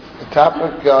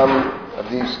topic of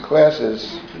these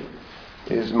classes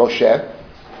is Moshe,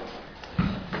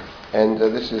 and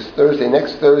this is Thursday.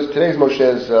 Next Thursday, today's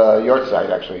Moshe's Yortzeit,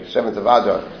 actually, 7th of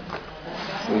Adar.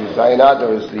 The Zayin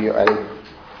Adar is and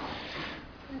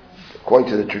according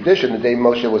to the tradition, the day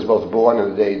Moshe was both born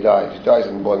and the day he died. He dies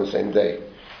and born the same day.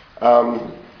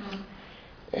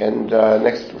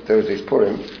 Next Thursday's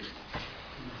Purim.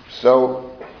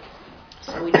 So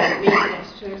we don't meet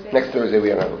next Thursday? Next Thursday we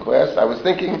don't have a class. I was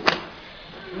thinking...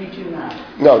 We do not.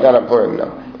 No, not on Purim, no.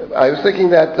 I was thinking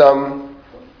that... Oh,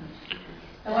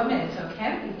 wait a minute, so it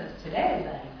can't be this today is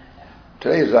Zayin Adar.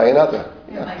 Today is Zayin Adar.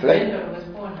 Yeah, my today. granddaughter was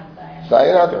born on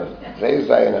Zayin Adar. Zayin Adar. Today is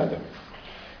Zayin Adar.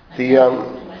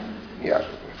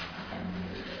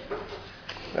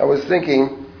 I was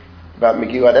thinking about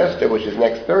Megillat Esther, which is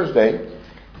next Thursday.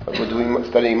 We're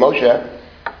studying Moshe.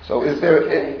 So is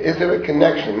there a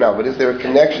connection? No, but is there a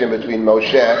connection between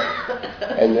Moshe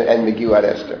and Megillat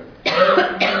Esther?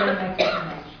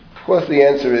 Of course, the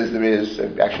answer is there is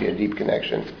actually a deep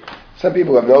connection. Some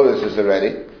people have noticed this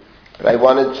already, but I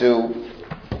wanted to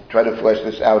try to flesh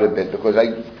this out a bit because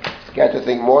I began to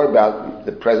think more about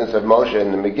the presence of Moshe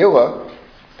in the Megillah,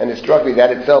 and it struck me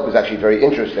that itself is actually very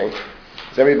interesting.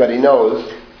 As everybody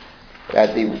knows,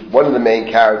 that one of the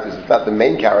main characters, if not the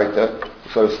main character,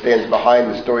 sort of stands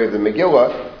behind the story of the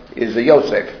Megillah, is the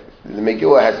Yosef. The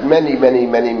Megillah has many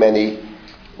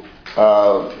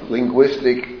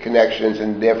linguistic connections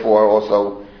and therefore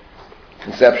also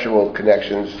conceptual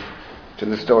connections to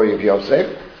the story of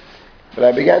Yosef. But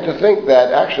I began to think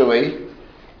that actually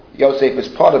Yosef is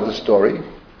part of the story,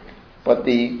 but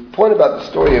the point about the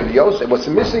story of Yosef, what's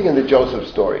missing in the Joseph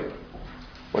story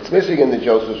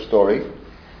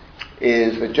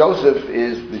is that Joseph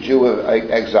is the Jew of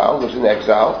exile, lives in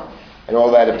exile, and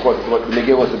all that, of course, is what the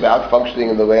Megillah is about, functioning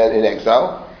in the land in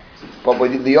exile. But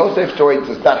what the Yosef story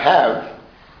does not have,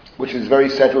 which is very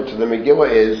central to the Megillah,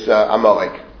 is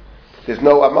Amalek. There's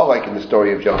no Amalek in the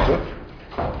story of Joseph.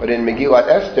 But in Megillat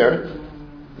Esther,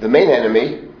 the main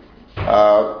enemy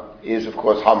is, of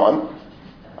course, Haman.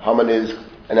 Haman is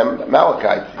an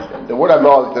Amalekite. The word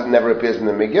Amalek never appears in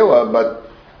the Megillah, but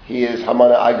he is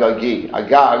Haman Agagi,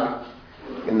 Agag,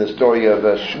 in the story of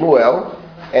Shmuel,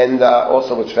 and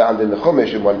also it's found in the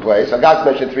Chumash in one place. Agag's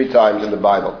mentioned 3 times in the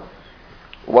Bible.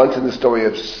 Once in the story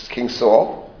of King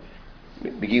Saul,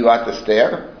 Megillat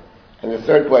Esther, and the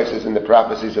third place is in the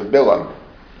prophecies of Bilam.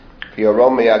 And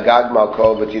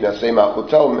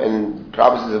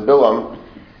prophecies of Bilam,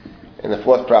 in the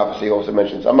 4th prophecy, also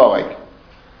mentions Amalek.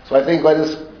 So I think let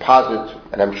us posit,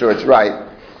 and I'm sure it's right,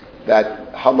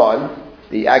 that Haman,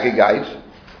 the Agagite,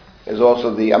 is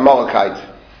also the Amalekite.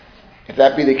 If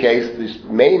that be the case, the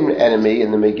main enemy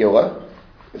in the Megillah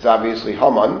is obviously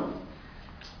Haman,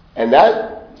 and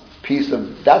that's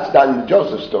not in the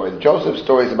Joseph story. The Joseph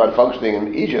story is about functioning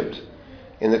in Egypt,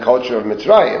 in the culture of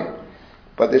Mitzrayim.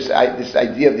 But this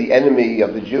idea of the enemy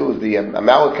of the Jews, the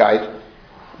Amalekite,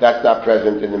 that's not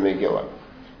present in the Megillah,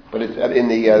 but it's in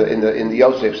the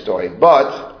Yosef story.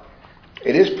 But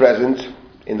it is present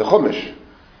in the Chumash,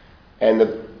 and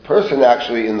the person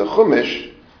actually in the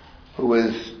Chumash who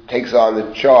takes on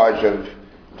the charge of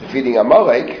defeating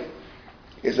Amalek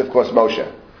is, of course, Moshe.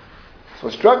 So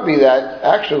it struck me that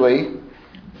actually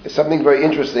there's something very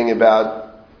interesting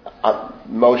about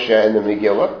Moshe and the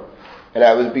Megillah, and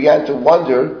I began to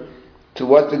wonder to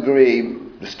what degree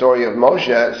the story of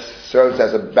Moshe serves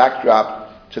as a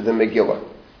backdrop to the Megillah.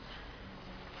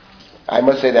 I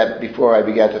must say that before I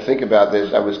began to think about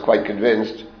this, I was quite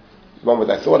convinced, the moment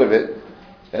I thought of it,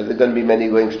 that there are going to be many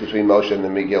links between Moshe and the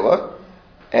Megillah.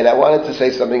 And I wanted to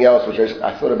say something else, which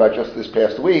I thought about just this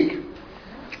past week,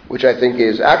 which I think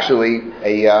is actually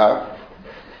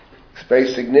very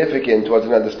significant towards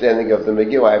an understanding of the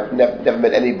Megillah. I've never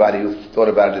met anybody who thought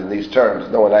about it in these terms.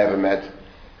 No one I ever met.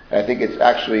 And I think it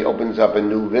actually opens up a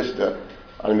new vista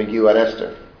on Megillat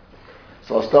Esther.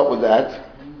 So I'll start with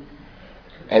that,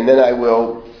 and then I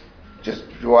will just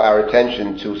draw our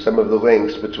attention to some of the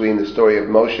links between the story of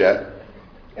Moshe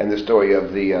and the story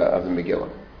of the Megillah.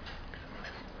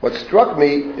 What struck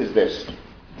me is this.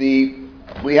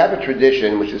 We have a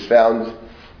tradition which is found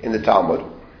in the Talmud,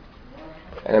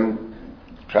 and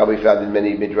probably found in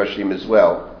many midrashim as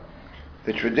well.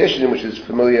 The tradition, which is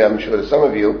familiar, I'm sure, to some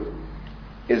of you,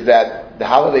 is that the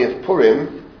holiday of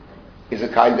Purim is a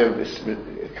kind of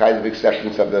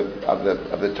acceptance of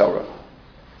the Torah.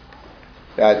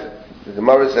 That the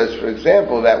Gemara says, for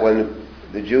example, that when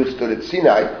the Jews stood at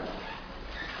Sinai,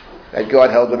 that God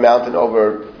held the mountain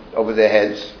over their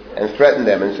heads and threatened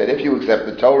them and said, if you accept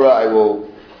the Torah, I will...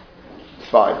 It's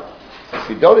fine. If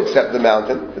you don't accept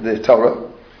the Torah,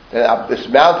 then up this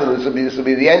mountain, this will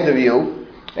be the end of you,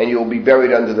 and you will be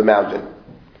buried under the mountain.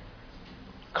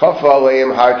 Kafa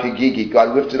aleim har kigigi.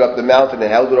 God lifted up the mountain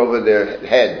and held it over their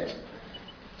head.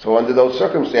 So under those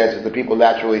circumstances, the people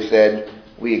naturally said,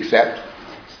 we accept.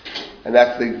 And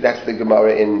that's the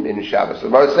Gemara in Shabbos. The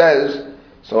Gemara says,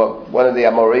 so one of the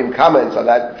Amorim comments on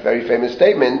that very famous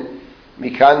statement,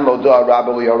 Mikan moda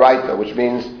rabba li'oraita, which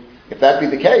means, if that be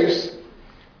the case,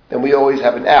 then we always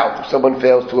have an out. If someone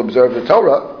fails to observe the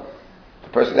Torah, the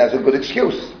person has a good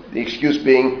excuse. The excuse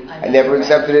being, I never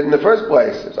accepted it in the first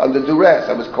place. It's under duress.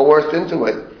 I was coerced into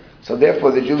it. So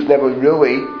therefore, the Jews never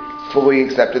really fully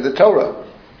accepted the Torah.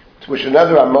 To which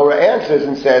another Amora answers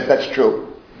and says, that's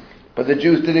true. But the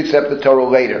Jews did accept the Torah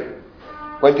later.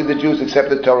 When did the Jews accept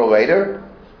the Torah later?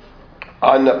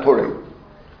 On Purim.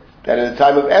 That at the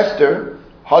time of Esther,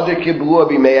 Hadir Kiblu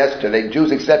Abimei Esther, the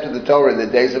Jews accepted the Torah in the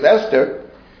days of Esther.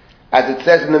 As it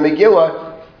says in the Megillah,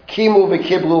 Kimu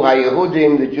v'kiblu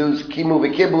ha-Yehudim, the Jews, Kimu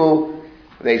v'kiblu,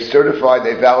 they certified,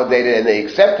 they validated, and they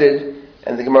accepted,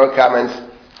 and the Gemara comments,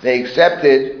 they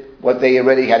accepted what they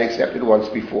already had accepted once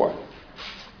before.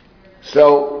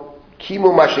 So,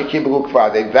 Kimu Mashe Kiblu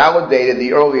Kfar, they validated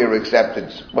the earlier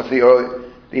acceptance. What's the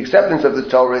earlier? The acceptance of the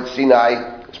Torah at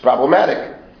Sinai is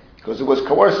problematic, because it was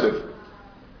coercive.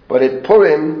 But at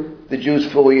Purim, the Jews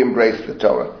fully embraced the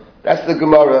Torah. That's the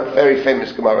Gemara, very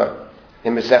famous Gemara.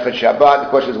 In Masechet Shabbat, the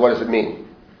question is, what does it mean?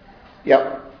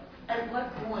 Yep. At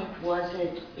what point was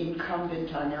it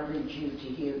incumbent on every Jew to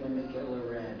hear the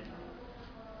Megillah read?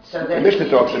 So that the Mishnah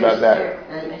talks about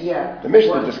that. Yeah. The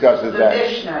Mishnah discusses that. The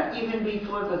Mishnah, even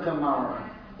before the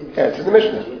Gemara. It's in the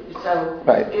Mishnah. So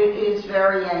right. It is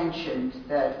very ancient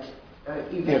that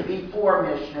even before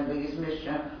Mishnah, because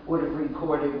Mishnah would have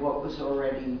recorded what was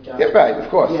already done. Yeah, right, of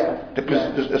course. Yeah.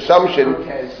 The assumption,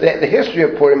 the history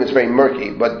of Purim is very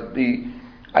murky, but the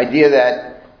idea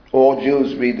that all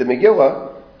Jews read the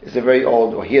Megillah is a very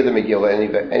old, or hear the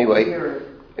Megillah anyway,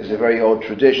 is a very old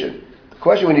tradition. The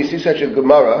question, when you see such a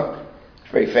Gemara,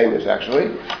 it's very famous actually,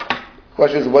 the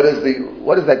question is, what is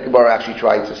that Gemara actually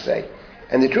trying to say?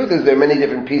 And the truth is, there are many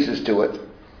different pieces to it.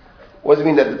 What does it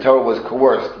mean that the Torah was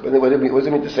coerced? What does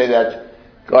it mean to say that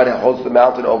God holds the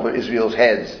mountain over Israel's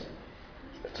heads?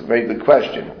 That's a very good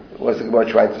question. What is the Gemara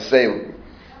trying to say?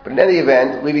 But in any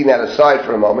event, leaving that aside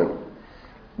for a moment,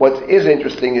 what is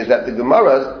interesting is that the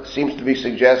Gemara seems to be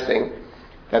suggesting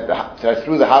that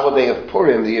through the holiday of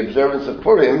Purim, the observance of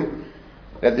Purim,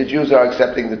 that the Jews are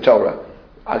accepting the Torah.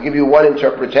 I'll give you one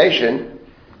interpretation,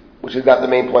 which is not the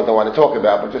main point I want to talk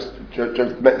about, but just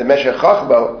the Meshech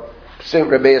Chachma,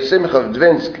 Rabbi Simcha of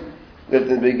Dvinsk,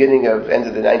 lived in the end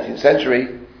of the 19th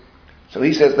century. So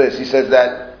he says this, he says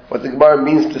that what the Gemara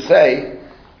means to say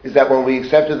is that when we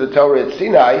accepted the Torah at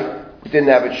Sinai, we didn't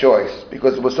have a choice,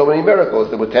 because there were so many miracles.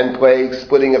 There were 10 plagues,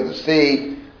 splitting of the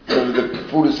sea, the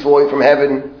food is falling from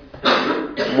heaven,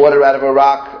 water out of a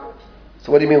rock.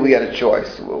 So what do you mean we had a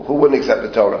choice? Who wouldn't accept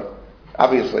the Torah?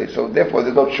 Obviously. So therefore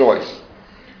there's no choice.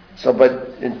 So, but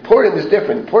in Purim is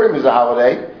different. Purim is a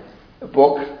holiday, a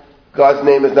book. God's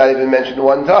name is not even mentioned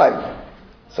one time.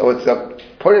 So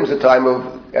Purim is a time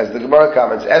of, as the Gemara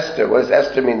comments, Esther. What does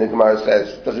Esther mean? The Gemara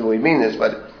says, it doesn't really mean this,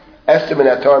 but Esther min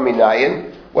Torah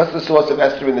minayin. What's the source of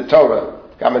Esther in the Torah?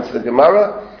 Comments the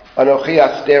Gemara, Anochi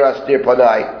aster astir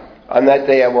panai. On that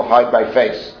day I will hide my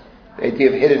face. The idea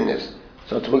of hiddenness.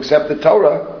 So to accept the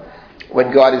Torah,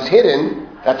 when God is hidden,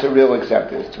 that's a real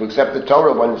acceptance. To accept the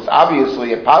Torah when it's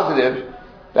obviously a positive,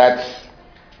 that's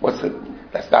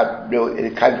not really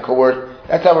it kind of coerced.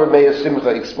 That's how Rabbi Simcha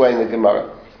explained the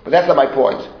Gemara. But that's not my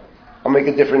point. I'll make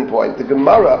a different point. The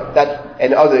Gemara,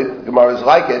 and other Gemaras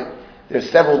like it, there's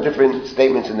several different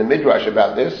statements in the Midrash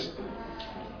about this,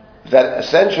 that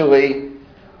essentially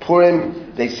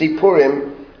Purim, they see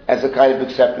Purim as a kind of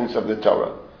acceptance of the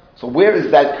Torah. So where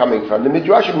is that coming from? The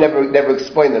Midrashim never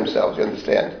explain themselves, you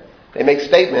understand? They make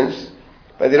statements,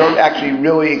 but they don't actually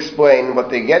really explain what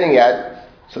they're getting at.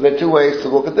 So there are two ways to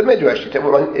look at the Midrash.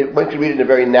 One can read it in a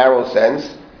very narrow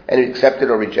sense and accept it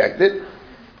or reject it.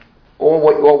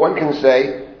 Or one can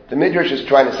say, the Midrash is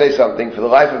trying to say something. For the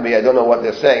life of me, I don't know what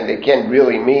they're saying. They can't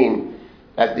really mean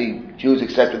that the Jews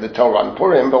accepted the Torah on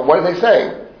Purim, but what are they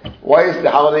saying? Why is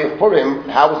the holiday of Purim,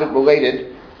 how is it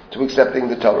related to accepting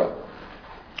the Torah?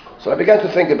 So I began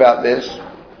to think about this.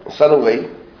 Suddenly,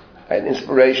 I had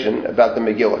inspiration about the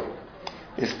Megillah.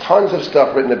 There's tons of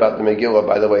stuff written about the Megillah,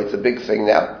 by the way. It's a big thing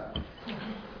now.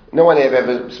 No one have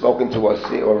ever spoken to us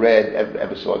or read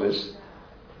ever saw this.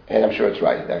 And I'm sure it's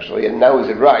right, actually. And now is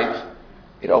it right,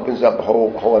 it opens up a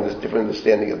whole different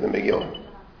understanding of the Megillah.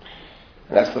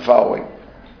 And that's the following.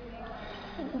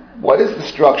 What is the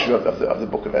structure of the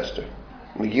book of Esther?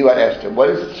 Megillah Esther. What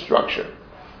is its structure?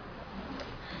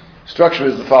 Structure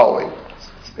is the following.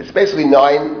 It's basically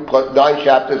 9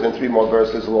 chapters and 3 more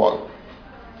verses long.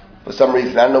 For some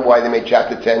reason, I don't know why they made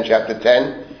chapter 10, chapter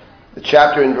 10. The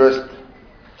chapter in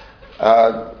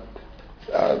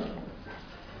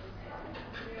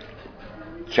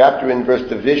verse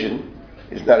division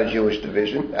is not a Jewish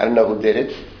division. I don't know who did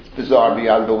it. It's bizarre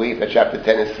beyond belief that chapter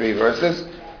 10 is 3 verses.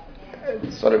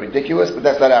 It's sort of ridiculous, but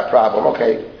that's not our problem.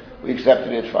 Okay, we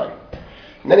accepted it, fine.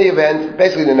 In any event,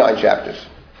 basically the 9 chapters.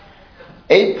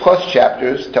 8 plus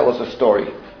chapters tell us a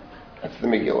story. That's the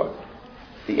Megillah.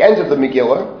 The end of the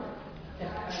Megillah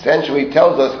essentially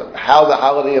tells us how the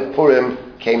holiday of Purim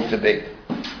came to be.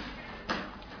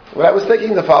 When I was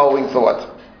thinking the following thought,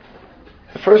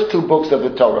 the first 2 books of the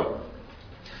Torah,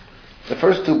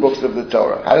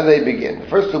 how do they begin? The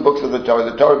first 2 books of the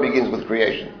Torah begins with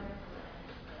creation.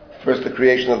 First the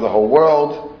creation of the whole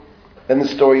world, then the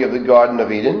story of the Garden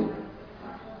of Eden,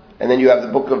 and then you have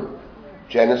the book of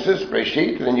Genesis,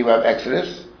 Bereshit, and then you have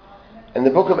Exodus. And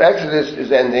the book of Exodus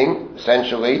is ending,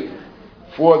 essentially,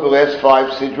 for the last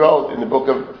 5 Sidrot in the book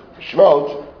of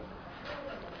Shemot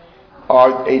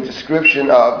are a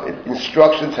description of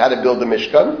instructions how to build the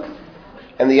Mishkan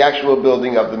and the actual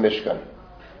building of the Mishkan.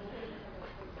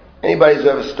 Anybody who's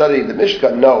ever studied the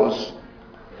Mishkan knows,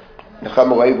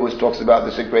 Nechama Leibowitz talks about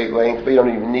this at great length, but you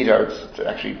don't even need her, it's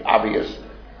actually obvious.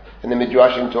 And the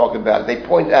Midrashim talk about it. They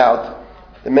point out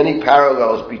the many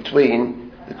parallels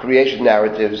between the creation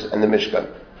narratives and the Mishkan,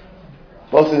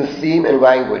 both in theme and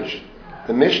language.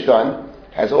 The Mishkan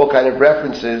has all kind of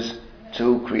references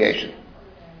to creation.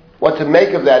 What to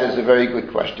make of that is a very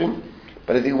good question,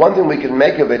 but I think one thing we can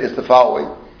make of it is the following,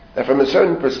 that from a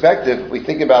certain perspective, we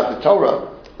think about the Torah,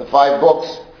 the 5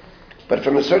 books, but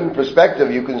from a certain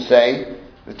perspective you can say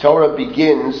the Torah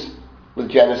begins with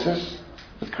Genesis,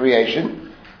 with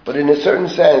creation, but in a certain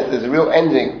sense there's a real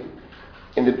ending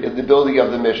in the building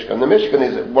of the Mishkan. The Mishkan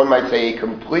is, one might say, a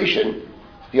completion,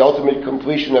 the ultimate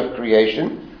completion of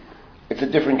creation. It's a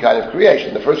different kind of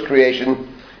creation. The first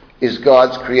creation is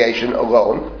God's creation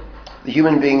alone. The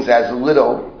human beings has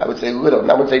little, I would say little,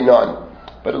 I wouldn't say none,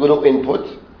 but a little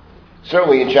input.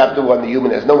 Certainly in chapter 1 the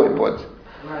human has no input.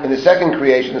 Right. In the second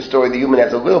creation, the story, the human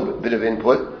has a little bit of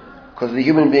input, because the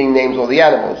human being names all the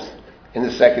animals in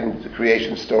the second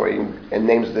creation story and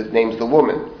names the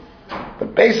woman.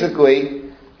 But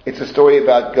basically, it's a story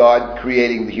about God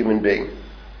creating the human being.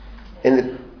 In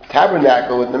the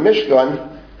tabernacle, in the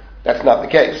Mishkan, that's not the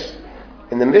case.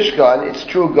 In the Mishkan, it's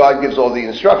true God gives all the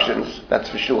instructions, that's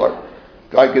for sure.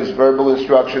 God gives verbal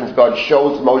instructions, God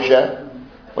shows Moshe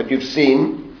what you've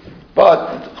seen,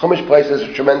 but Chumash places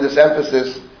a tremendous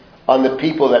emphasis on the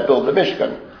people that build the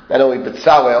Mishkan. Not only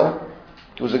Bezalel,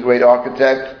 who was a great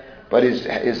architect, but his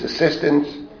assistant,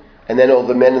 and then all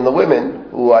the men and the women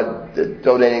who are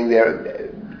donating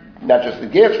their, not just the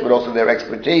gifts, but also their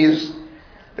expertise.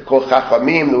 They're called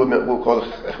Chachamim, the women were called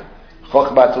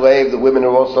Chochmat Lev, the women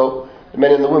are also, the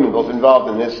men and the women both involved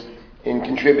in this, in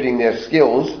contributing their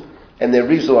skills and their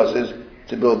resources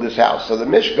to build this house. So the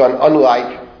Mishkan,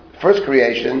 unlike first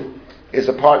creation, is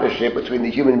a partnership between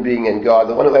the human being and God.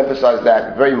 The one who emphasized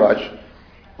that very much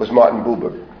was Martin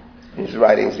Buber. In his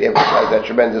writings, he emphasized that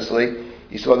tremendously.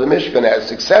 He saw the Mishkan as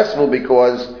successful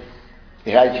because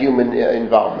it had human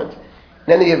involvement.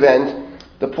 In any event,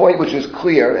 the point which is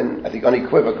clear and I think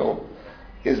unequivocal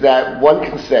is that one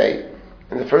can say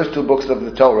in the first 2 books of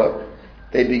the Torah,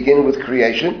 they begin with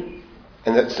creation,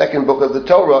 and the second book of the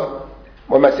Torah,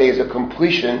 one might say, is a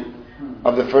completion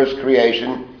of the first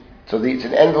creation. So it's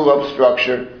an envelope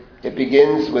structure. It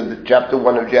begins with chapter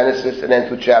 1 of Genesis and ends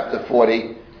with chapter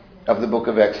 40 of the book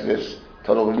of Exodus.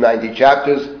 Total of 90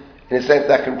 chapters. In a sense,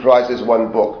 that comprises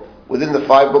one book. Within the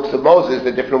 5 books of Moses,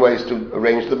 there are different ways to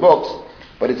arrange the books,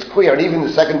 but it's clear. And even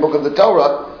the second book of the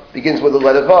Torah begins with the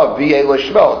letter Vav, V'yei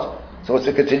Shemot. So it's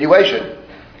a continuation.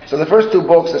 So the first 2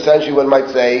 books, essentially, one might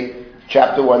say,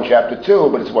 chapter 1, chapter 2,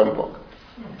 but it's one book.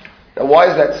 Now, why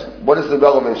is that? What is the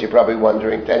relevance, you're probably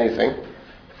wondering, to anything?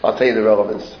 I'll tell you the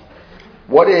relevance.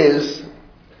 What is...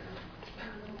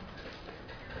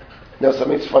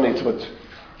 something's funny. It's what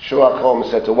Sherlock Holmes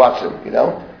said to Watson,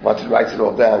 Watson writes it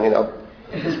all down,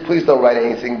 Please don't write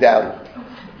anything down.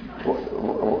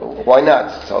 Why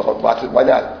not? So Watson, why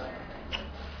not?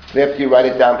 After you write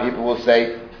it down, people will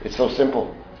say, it's so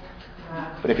simple.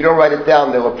 But if you don't write it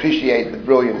down, they'll appreciate the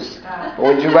brilliance. But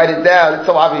when you write it down, it's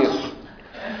so obvious.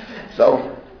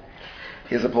 So,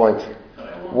 here's the point.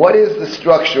 What is the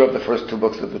structure of the first 2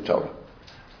 books of the Torah?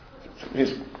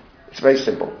 It's very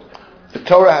simple. The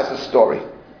Torah has a story.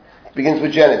 It begins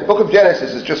with Genesis. The book of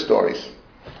Genesis is just stories.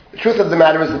 The truth of the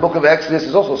matter is the book of Exodus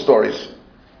is also stories.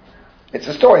 It's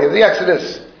a story of the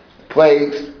Exodus, the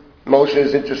plagues,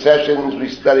 Moshe's intercessions, we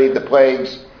studied the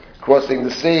plagues, crossing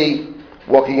the sea,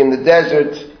 walking in the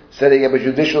desert, setting up a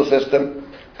judicial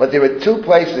system. But there are two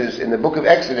places in the book of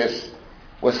Exodus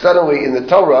where suddenly in the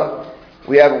Torah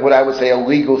we have what I would say are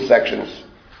legal sections.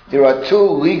 There are two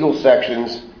legal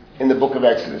sections in the book of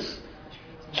Exodus.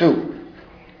 Two.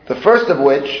 The first of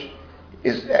which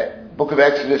is book of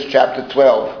Exodus chapter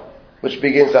 12, which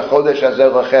begins HaChodesh Hazer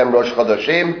Lachem Rosh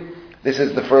Chodashim. This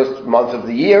is the first month of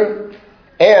the year.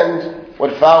 And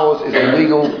what follows is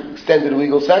a extended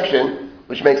legal section,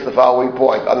 which makes the following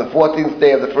point. On the 14th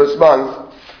day of the first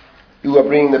month, you are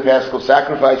bringing the Paschal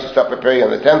sacrifice. You start preparing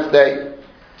on the 10th day.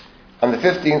 On the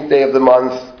 15th day of the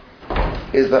month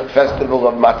is the festival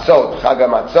of Matzot, Chag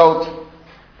HaMatzot.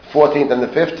 14th and the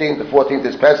 15th. The 14th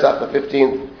is Pesach, the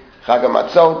 15th, Chag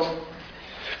HaMatzot.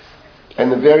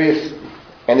 And the various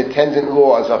and attendant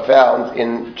laws are found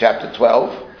in chapter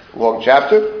 12, long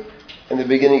chapter, in the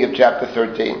beginning of chapter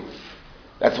 13.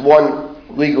 That's one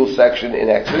legal section in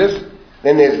Exodus.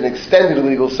 Then there's an extended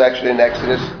legal section in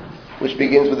Exodus, which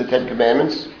begins with the Ten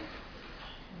Commandments.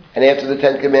 And after the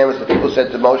Ten Commandments, the people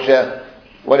said to Moshe,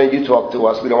 why don't you talk to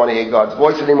us? We don't want to hear God's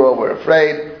voice anymore. We're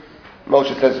afraid.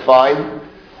 Moshe says, fine.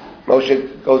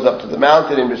 Moshe goes up to the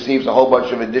mountain and receives a whole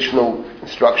bunch of additional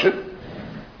instruction.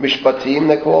 Mishpatim,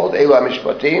 they're called. Ela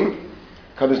Mishpatim.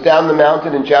 Comes down the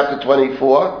mountain in chapter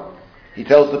 24. He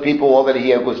tells the people all that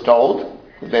he was told,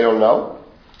 because they don't know.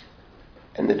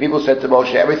 And the people said to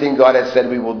Moshe, everything God has said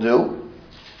we will do.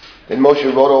 Then Moshe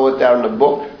wrote all it down in a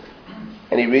book,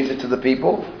 and he reads it to the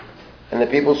people. And the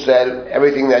people said,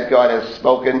 everything that God has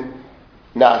spoken,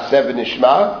 na'aseh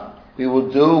v'nishma, we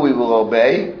will do, we will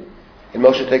obey. And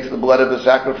Moshe takes the blood of the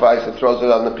sacrifice and throws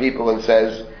it on the people and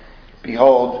says,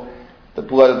 behold, the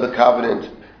blood of the covenant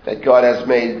that God has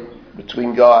made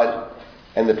between God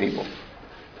and the people.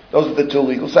 Those are the two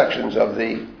legal sections of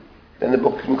then the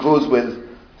book concludes with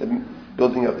the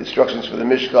building of the instructions for the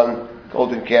Mishkan,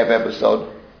 golden calf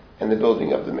episode, and the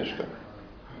building of the Mishkan.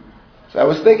 So I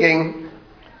was thinking,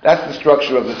 that's the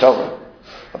structure of the Torah,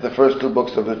 of the first two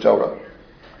books of the Torah.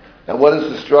 Now what is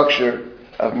the structure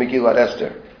of Megillat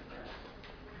Esther?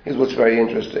 Here's what's very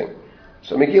interesting.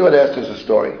 So Megillat Esther is a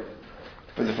story.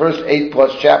 For the first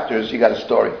 8+ chapters, you got a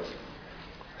story.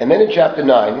 And then in chapter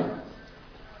 9,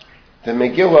 the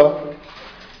Megillah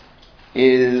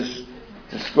is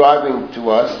describing to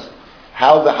us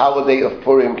how the holiday of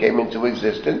Purim came into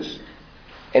existence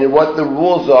and what the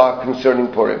rules are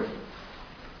concerning Purim.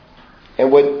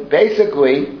 And what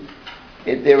basically,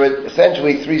 there are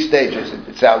essentially 3 stages,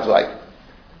 it sounds like.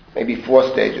 Maybe 4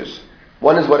 stages.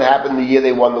 One is what happened the year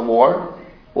they won the war,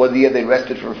 or the year they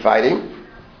rested from fighting.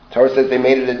 Torah says they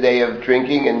made it a day of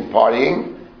drinking and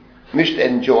partying,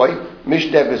 and joy.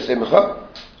 Mishteh v'simcha,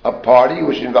 a party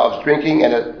which involves drinking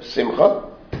and a simcha.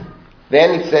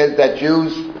 Then it says that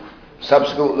Jews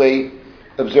subsequently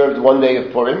observed one day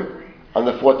of Purim on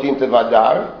the 14th of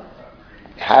Adar.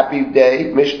 Happy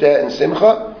day, Mishteh and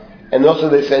Simcha, and also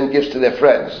they send gifts to their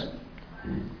friends.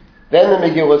 Then the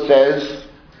Megillah says,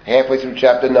 halfway through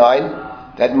chapter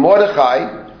 9, that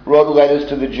Mordechai wrote letters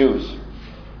to the Jews,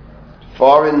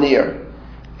 far and near,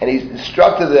 and he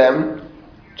instructed them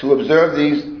to observe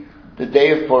the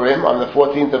day of Purim on the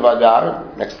 14th of Adar,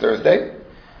 next Thursday,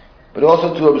 but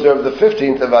also to observe the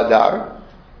 15th of Adar,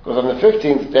 because on the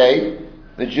 15th day,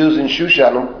 the Jews in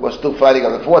Shushan were still fighting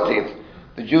on the 14th.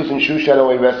 The Jews in Shushan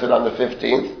only rested on the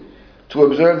 15th. To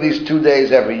observe these 2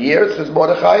 days every year, says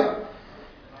Mordechai.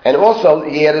 And also,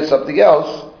 he added something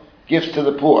else, gifts to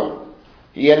the poor.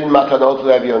 He added matanot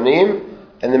le'avyonim,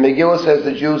 and the Megillah says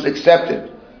the Jews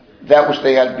accepted that which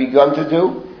they had begun to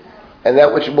do, and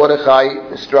that which Mordechai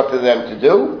instructed them to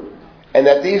do, and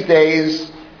that these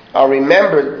days are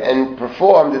remembered and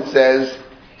performed, it says,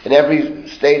 in every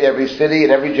state, every city,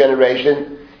 in every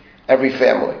generation, every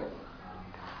family.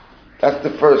 That's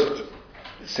the first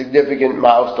significant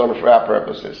milestone for our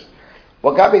purposes.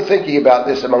 What got me thinking about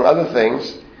this, among other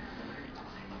things,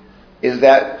 is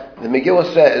that the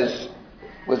Megillah says,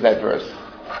 where's that verse?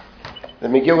 The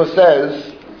Megillah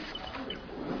says,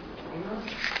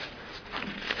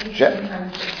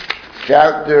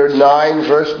 chapter 9,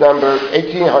 verse number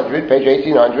 1800, page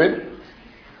 1800,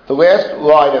 the last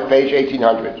line of page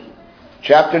 1800.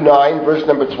 Chapter 9, verse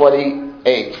number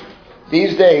 28.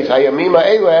 These days, hayamim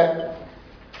ha'eleh,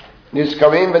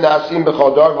 nizkarim v'nasim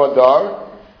b'chol dar v'dar,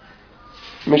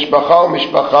 mishpacha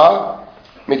u'mishpacha,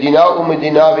 medina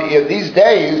u'medina v'ir. These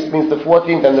days, means the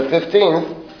 14th and the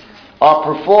 15th, are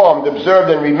performed, observed,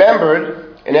 and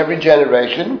remembered in every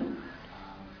generation,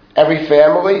 every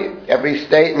family, every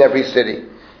state, and every city.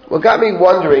 What got me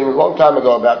wondering a long time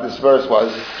ago about this verse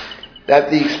was,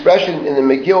 that the expression in the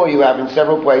Megillah you have in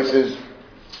several places,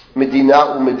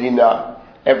 Medina Medina,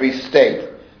 every state.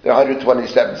 There are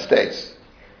 127 states.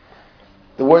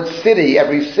 The word city,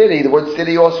 every city, the word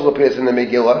city also appears in the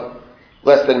Megillah,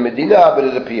 less than Medina, but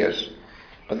it appears.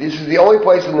 But this is the only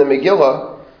place in the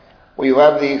Megillah where you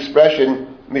have the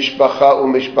expression Mishpacha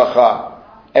Mishpacha,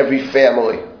 every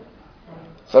family.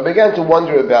 So I began to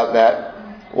wonder about that,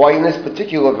 why in this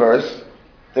particular verse,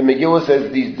 the Megillah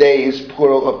says these days,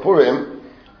 plural of Purim,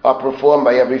 are performed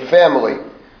by every family.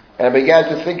 And I began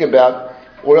to think about,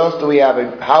 where else do we have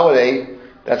a holiday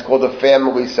that's called a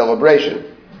family celebration?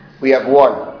 We have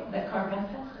one. The Korban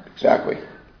Pesach. Exactly.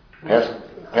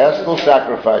 Paschal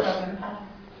sacrifice.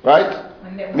 Right?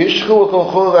 Mishchu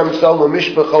v'kolchu v'emsolu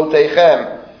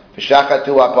mishpachoteichem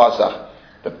v'shachatu ha'pasach.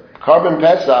 The Korban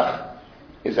Pesach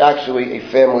is actually a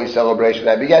family celebration.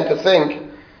 I began to think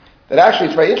that actually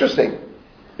it's very interesting,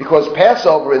 because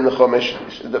Passover in the Chumash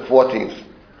is the 14th.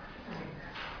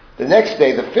 The next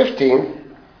day, the 15th,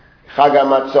 Chag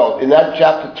HaMatzot. In that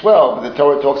chapter 12, the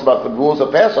Torah talks about the rules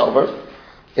of Passover.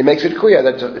 It makes it clear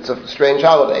that it's a strange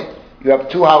holiday. You have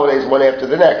two holidays, one after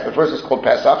the next. The first is called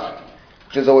Pesach,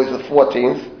 which is always the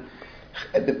 14th.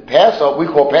 And the Passover, we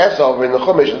call Passover in the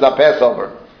Chumash, is not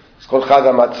Passover. It's called Chag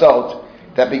HaMatzot.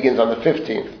 That begins on the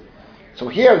 15th. So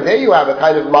there you have a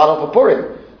kind of model for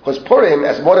Purim. Because Purim,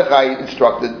 as Mordechai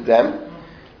instructed them,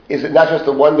 is not just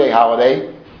a one-day holiday,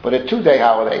 but a two-day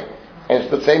holiday. And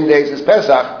it's the same days as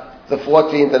Pesach, the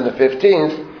 14th and the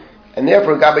 15th. And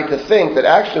therefore it got me to think that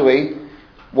actually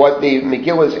what the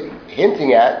Megillah is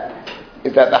hinting at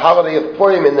is that the holiday of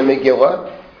Purim in the Megillah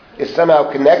is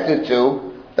somehow connected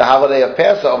to the holiday of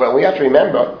Passover. And we have to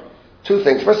remember two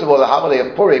things. First of all, the holiday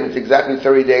of Purim is exactly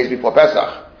 30 days before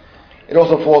Pesach. It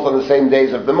also falls on the same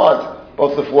days of the month,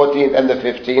 both the 14th and the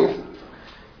 15th.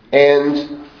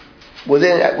 And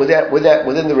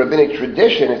within the rabbinic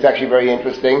tradition, it's actually very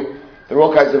interesting. There are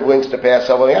all kinds of links to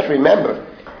Passover. You have to remember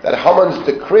that Haman's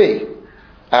decree,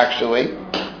 actually,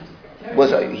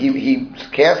 was he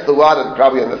cast the lot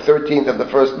probably on the 13th of the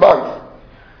first month,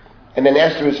 and then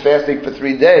Esther is fasting for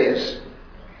 3 days.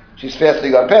 She's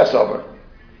fasting on Passover.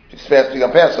 She's fasting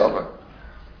on Passover.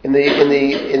 In the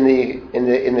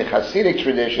Hasidic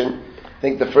tradition, I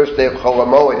think the first day of Chol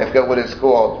HaMoed, I forget what it's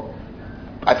called.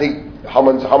 I think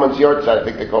Haman's Yortzeit, I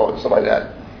think they call it, something like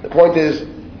that. The point is,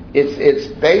 it's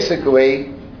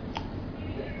basically,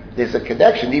 there's a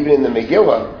connection, even in the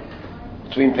Megillah,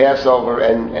 between Passover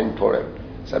and Purim.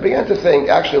 So I began to think,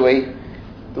 actually,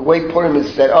 the way Purim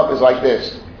is set up is like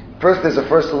this. First, there's a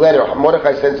first letter.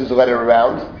 Mordechai sends his letter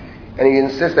around, and he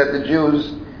insists that the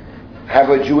Jews have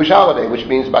a Jewish holiday, which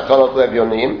means Matanot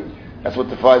Levyonim. That's what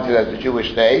defines it as a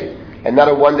Jewish day. And not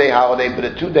a one-day holiday, but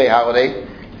a 2-day holiday.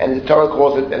 And the Torah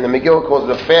calls it, and the Megillah calls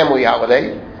it a family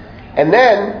holiday. And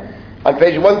then, on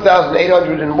page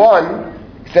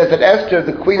 1801, it says that Esther,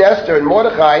 the Queen Esther and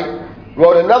Mordechai,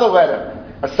 wrote another letter,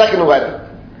 a second letter.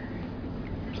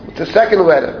 It's a second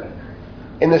letter.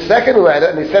 In the second letter,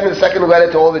 and they send the second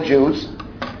letter to all the Jews,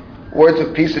 words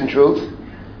of peace and truth,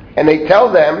 and they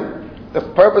tell them the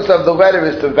purpose of the letter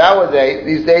is to validate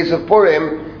these days of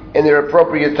Purim in their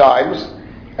appropriate times,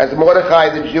 as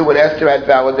Mordechai the Jew and Esther had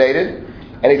validated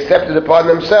and accepted upon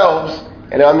themselves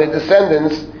and on their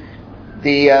descendants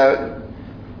the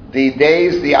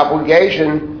days, the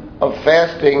obligation of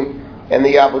fasting and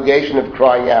the obligation of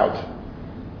crying out.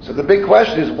 So the big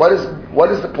question is, what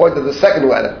is the point of the second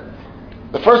letter?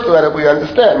 The first letter we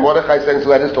understand. Mordechai sends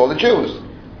letters to all the Jews,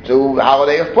 to the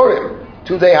holiday of Purim,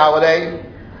 2-day holiday,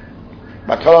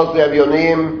 Matanot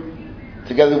Levyonim,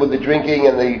 together with the drinking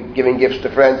and the giving gifts to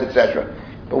friends, etc.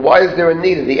 But why is there a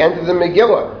need at the end of the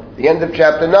Megillah, the end of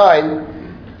chapter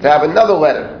 9, to have another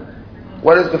letter?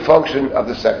 What is the function of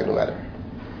the second letter?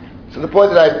 So the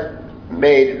point that I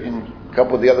made in a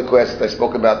couple of the other classes, I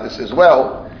spoke about this as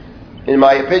well. In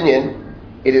my opinion,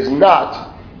 it is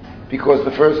not because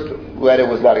the first letter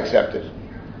was not accepted.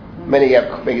 Many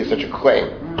have made such a claim.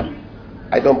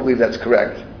 I don't believe that's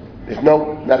correct. There's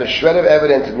not a shred of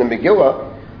evidence in the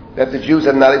Megillah that the Jews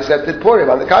have not accepted Purim.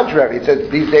 On the contrary, it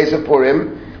says these days of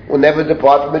Purim will never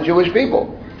depart from the Jewish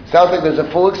people. Sounds like there's a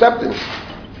full acceptance.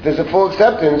 If there's a full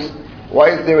acceptance, why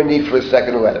is there a need for a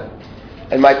second letter?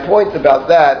 And my point about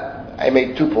that, I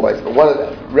made 2 points, but one of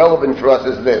them relevant for us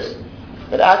is this,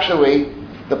 that actually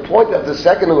the point of the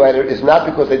second letter is not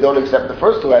because they don't accept the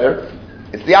first letter,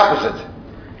 it's the opposite.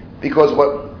 Because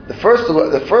what the first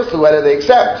letter they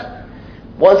accept.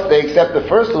 Once they accept the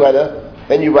first letter,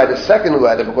 then you write a second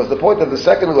letter, because the point of the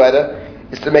second letter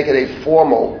is to make it a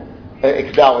formal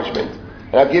acknowledgement.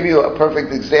 And I'll give you a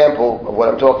perfect example of what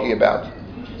I'm talking about.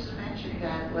 You just mentioned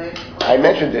that last I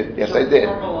mentioned it. Yes, I did.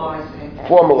 Formalizing.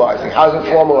 Formalizing. How does it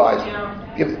formalize?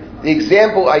 The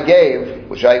example I gave,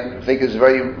 which I think is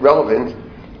very relevant,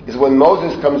 is when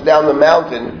Moses comes down the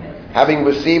mountain, having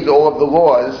received all of the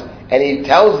laws, and he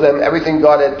tells them everything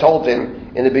God had told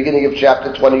him in the beginning of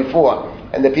chapter 24.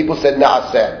 And the people said,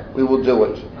 Na'aseh, we will do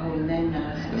it.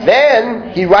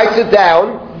 Then he writes it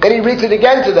down, then he reads it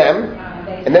again to them,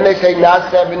 and then they say,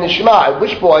 Na'aseh v'nishma, at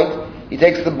which point he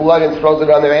takes the blood and throws it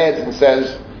on their heads and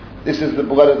says, this is the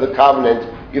blood of the covenant.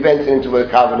 You've entered into a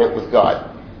covenant with God.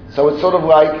 So it's sort of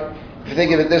like, if you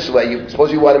think of it this way,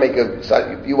 suppose you want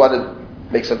to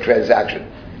make some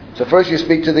transaction. So first you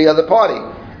speak to the other party.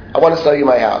 I want to sell you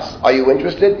my house. Are you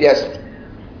interested? Yes.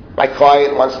 My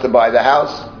client wants to buy the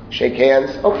house. Shake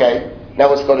hands. Okay. Now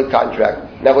let's go to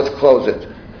contract. Now let's close it.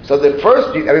 So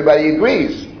everybody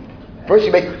agrees. First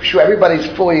you make sure everybody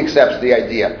fully accepts the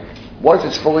idea. Once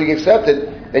it's fully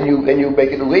accepted, then you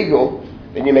make it legal,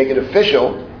 then you make it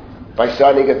official by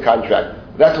signing a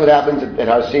contract. That's what happens at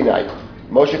Har Sinai.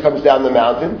 Moshe comes down the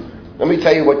mountain. Let me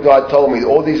tell you what God told me,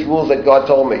 all these rules that God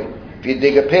told me. If you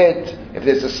dig a pit, if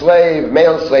there's a slave,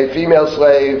 male slave, female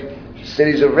slave,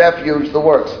 cities of refuge, the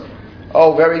works.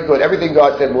 Oh, very good. Everything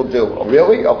God said we'll do. Oh,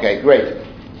 really? Okay, great.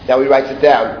 Now he writes it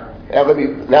down.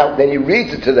 Then he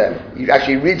reads it to them. He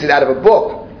actually reads it out of a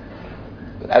book,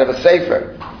 out of a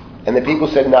sefer. And the people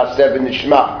said, Na'aseh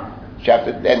v'nishma.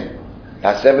 Chapter 10.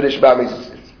 Na'aseh v'nishma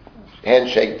means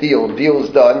handshake, deal. Deal is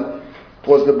done.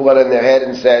 Pours the blood on their head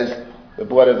and says, the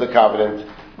blood of the covenant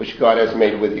which God has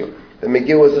made with you. The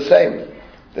Megillah is the same.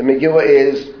 The Megillah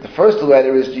is, the first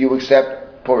letter is, do you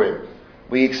accept Purim?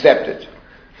 We accept it.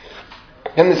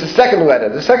 And there's a second letter.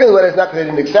 The second letter is not because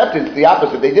they didn't accept it, it's the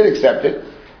opposite. They did accept it.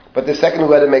 But the second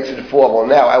letter makes it formal.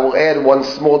 Now, I will add one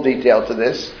small detail to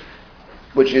this,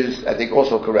 which is, I think,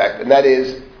 also correct. And that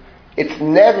is, it's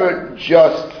never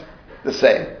just the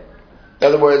same. In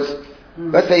other words,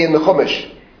 let's say in the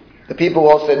Chumash, the people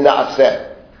all said, Na'aseh.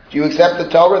 Do you accept the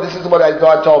Torah? This is what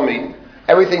God told me.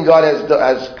 Everything God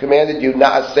has commanded you,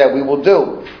 Na'aseh, we will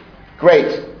do.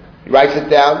 Great. He writes it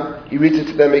down. He reads it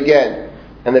to them again.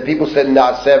 And the people said,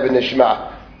 Na'aseh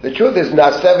v'nishma. The truth is,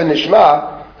 Na'aseh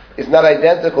v'nishma is not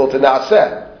identical to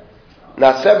Na'aseh.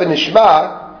 Na'aseh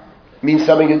v'nishma means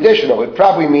something additional. It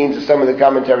probably means, as some of the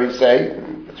commentaries say,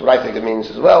 that's what I think it means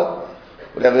as well,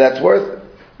 whatever that's worth.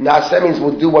 Na'aseh means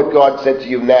we'll do what God said to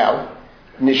you now.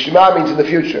 Nishma means in the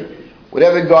future.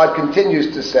 Whatever God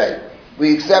continues to say.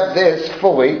 We accept this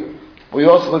fully. We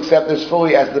also accept this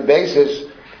fully as the basis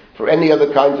for any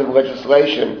other kinds of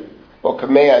legislation or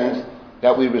command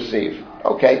that we receive.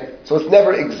 Okay, so it's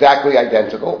never exactly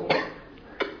identical,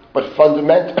 but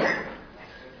fundamentally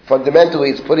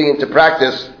it's putting into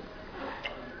practice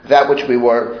that which we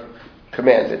were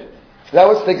commanded. So now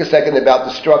let's think a second about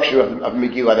the structure of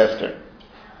Megillat Esther.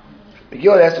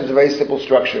 Megillat Esther is a very simple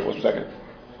structure. One second.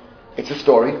 It's a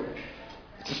story.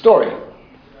 It's a story.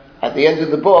 At the end of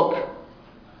the book,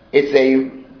 it's a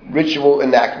ritual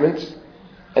enactment,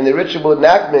 and the ritual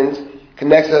enactment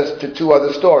connects us to two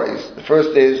other stories. The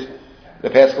first is the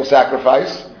Paschal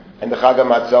sacrifice and the Chag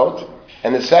HaMatzot,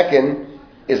 and the second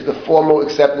is the formal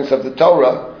acceptance of the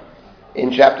Torah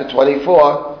in chapter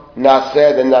 24,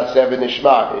 Na'aseh and Na'aseh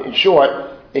v'nishma. In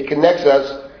short, it connects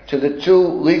us to the two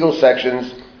legal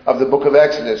sections of the book of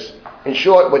Exodus. In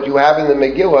short, what you have in the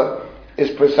Megillah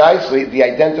is precisely the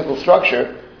identical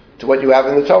structure to what you have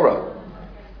in the Torah.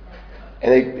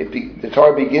 And the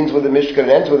Torah begins with the Mishkan and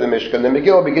ends with the Mishkan. The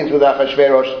Megillah begins with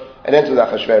Achashverosh and ends with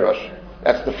Achashverosh.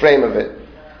 That's the frame of it.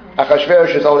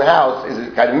 Achashverosh's own house is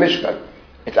a kind of Mishkan.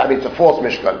 It's a false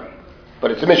Mishkan, but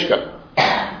it's a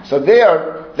Mishkan. So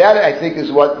that I think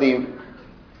is what the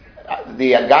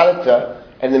Agarata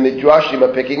and the Midrashim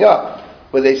are picking up,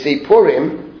 where they see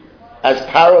Purim as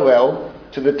parallel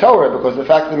to the Torah, because the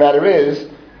fact of the matter is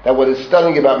that what is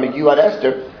stunning about Megillat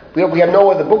Esther, we have no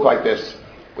other book like this,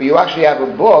 where you actually have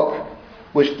a book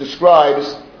which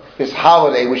describes this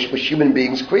holiday which human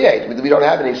beings create. We don't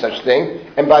have any such thing.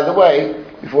 And by the way,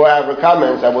 before I have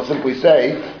comments, I will simply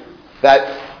say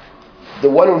that the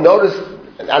one who noticed,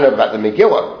 I don't know about the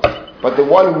Megillah, but the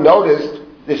one who noticed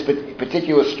this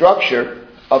particular structure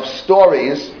of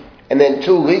stories and then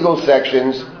two legal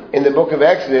sections in the book of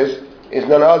Exodus is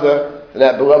none other than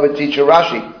that beloved teacher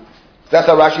Rashi. That's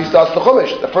how Rashi starts the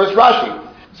Chumash, the first Rashi.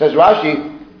 Says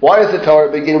Rashi, why does the Torah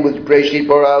begin with Breshit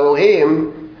bara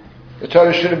Elohim? The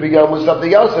Torah should have begun with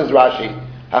something else, says Rashi.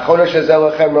 HaChodesh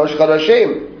hazeh lechem rosh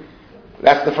chodashim.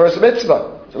 That's the first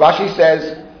mitzvah. So Rashi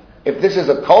says, if this is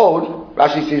a code,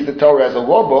 Rashi sees the Torah as a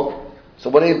law book, so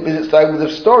what is it starting with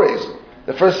the stories?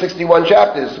 The first 61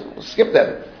 chapters, we'll skip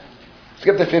them.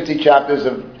 Skip the 50 chapters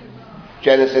of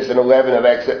Genesis and 11 of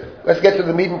Exodus. Let's get to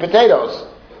the meat and potatoes.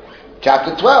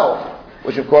 Chapter 12,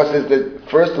 which of course is the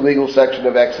first legal section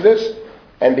of Exodus,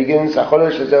 and begins, it's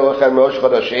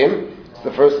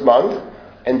the first month,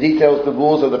 and details the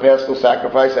rules of the Paschal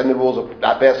sacrifice and the rules of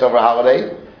Passover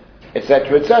holiday,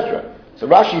 etc., etc. So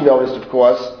Rashi noticed, of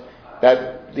course,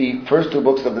 that the first two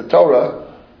books of the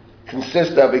Torah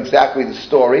consist of exactly the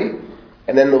story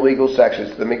and then the legal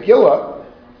sections. The Megillah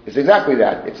is exactly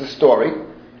that. It's a story,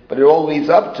 but it all leads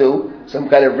up to some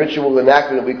kind of ritual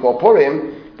enactment that we call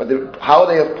Purim. But the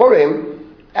holiday of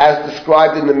Purim, as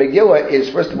described in the Megillah, is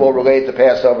first of all related to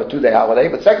Passover, two-day holiday,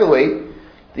 but secondly,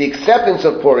 the acceptance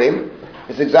of Purim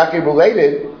is exactly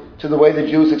related to the way the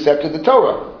Jews accepted the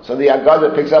Torah. So the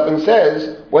Agada picks up and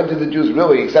says, when did the Jews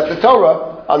really accept the Torah?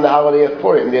 On the holiday of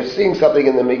Purim. They're seeing something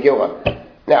in the Megillah.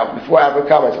 Now, before I have a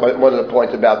comment, one of the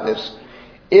points about this.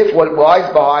 If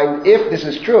this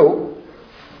is true,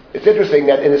 it's interesting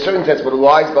that in a certain sense what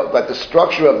lies but the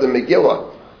structure of the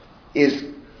Megillah is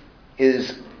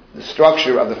the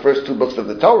structure of the first two books of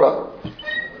the Torah,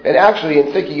 and actually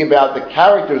in thinking about the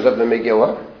characters of the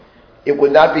Megillah, it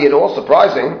would not be at all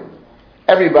surprising.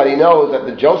 Everybody knows that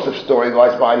the Joseph story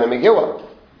lies behind the Megillah.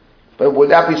 But it would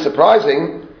not be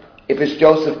surprising if it's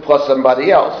Joseph plus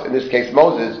somebody else, in this case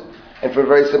Moses, and for a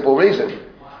very simple reason.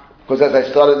 Because as I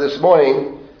started this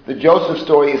morning, the Joseph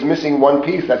story is missing one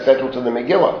piece that's central to the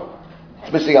Megillah.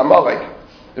 It's missing Amalek.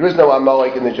 There is no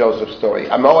Amalek in the Joseph story.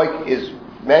 Amalek is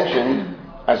mentioned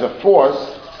as a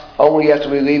force only after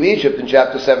we leave Egypt in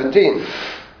chapter 17.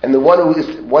 And the one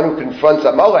who confronts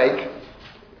Amalek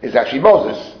is actually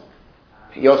Moses.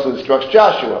 He also instructs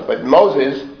Joshua. But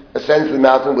Moses ascends the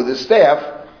mountain with his staff,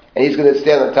 and he's going to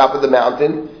stand on the top of the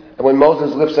mountain. And when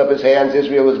Moses lifts up his hands,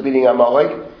 Israel is beating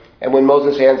Amalek. And when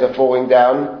Moses' hands are falling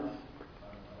down,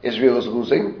 Israel is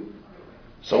losing.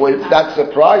 So it's not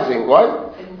surprising.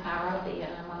 What? Didn't Pharaoh beat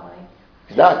Amalek?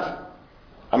 He's not.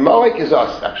 Amalek is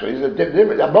us, actually.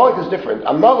 Amalek is different.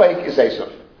 Amalek is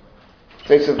Esav.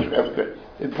 The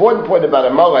important point about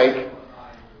Amalek,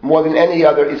 more than any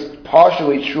other, is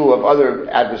partially true of other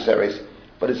adversaries,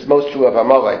 but it's most true of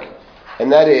Amalek.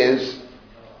 And that is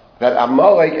that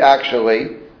Amalek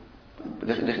actually,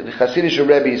 the Hasidic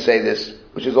Rebbe's say this,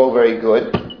 which is all very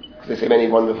good, because they say many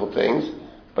wonderful things,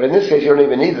 but in this case you don't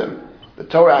even need them. The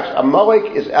Torah,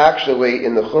 Amalek is actually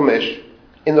in the Chumash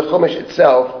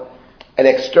itself, an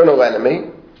external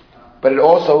enemy, but it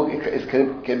also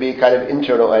can be a kind of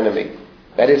internal enemy.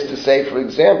 That is to say, for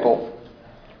example,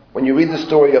 when you read the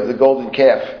story of the golden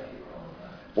calf,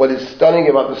 what is stunning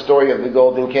about the story of the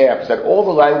golden calf is that all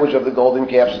the language of the golden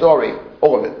calf story,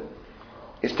 all of it,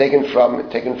 is taken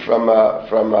from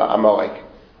Amalek.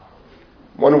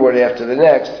 One word after the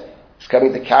next is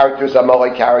coming. The characters,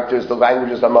 Amalek characters, the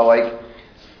languages, Amalek.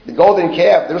 The golden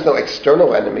calf, there is no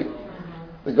external enemy.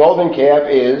 The golden calf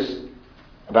is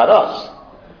about us.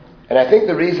 And I think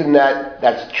the reason that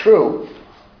that's true,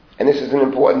 and this is an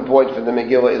important point for the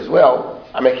Megillah as well,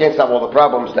 I can't solve all the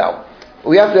problems now.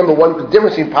 We have to remember the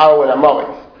difference between Paro and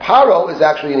Amalek. Paro is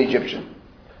actually an Egyptian.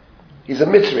 He's a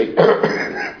Mitzri.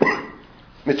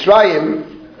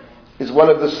 Mitzrayim is one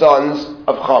of the sons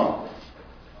of Ham.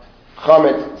 Ham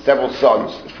had several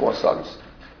sons, 4 sons.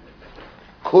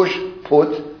 Cush, Put,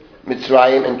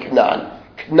 Mitzrayim, and Canaan.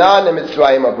 Canaan and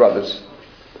Mitzrayim are brothers.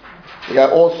 They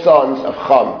are all sons of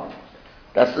Ham.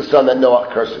 That's the son that Noah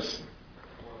curses.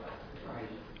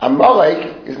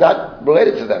 Amalek is not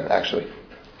related to them, actually.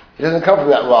 He doesn't come from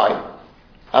that line.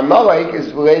 Amalek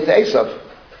is related to Esav.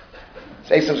 It's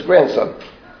Esav's grandson.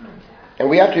 And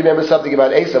we have to remember something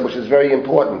about Esav, which is very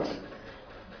important.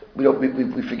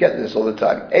 We forget this all the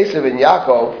time. Esav and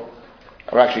Yaakov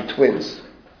are actually twins.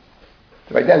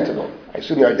 They're identical. I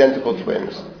assume they're identical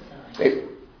twins.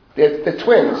 They're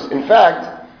twins. In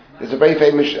fact, there's a very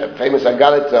famous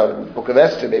Agalit, the Book of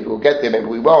Esther, maybe we'll get there, maybe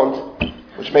we won't,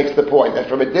 which makes the point that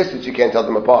from a distance you can't tell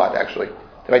them apart, actually.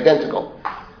 They're identical.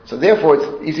 So therefore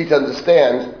it's easy to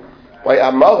understand why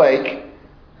Amalek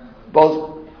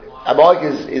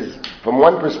is from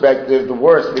one perspective the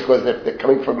worst, because they're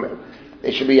coming from,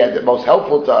 they should be the most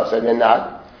helpful to us and they're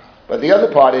not. But the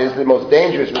other part is the most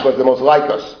dangerous because they're most like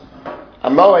us.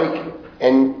 Amalek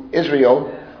and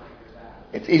Israel,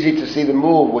 it's easy to see the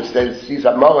move which sees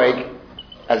Amalek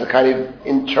as a kind of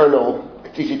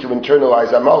it's easy to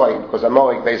internalize Amalek because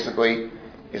Amalek basically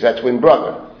is that twin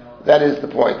brother. That is the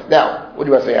point. Now, what do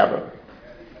you want to say, Abra?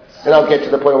 Then I'll get to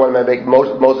the point I want to make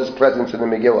Moses' presence in the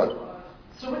Megillah.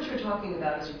 So what you're talking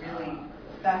about is really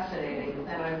fascinating,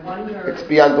 and I wonder... It's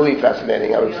beyond belief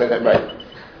fascinating, I would say that right.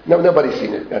 No, nobody's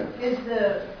seen it.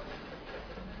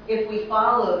 If we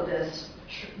follow this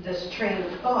train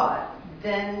of thought,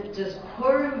 then does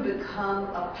Purim become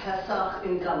a Pesach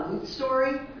in Galut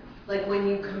story? Like when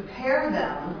you compare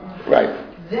them, Right.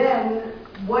 then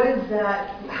what is that?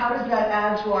 How does that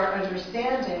add to our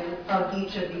understanding of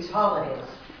each of these holidays?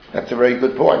 That's a very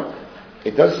good point.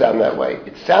 It does sound that way.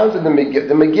 It sounds in the Megillah.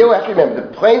 The Megillah, have to remember,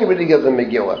 the plain reading of the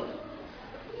Megillah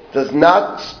does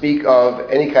not speak of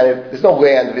any kind of, there's no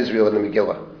land of Israel in the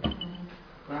Megillah.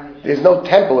 Right. There's no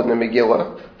temple in the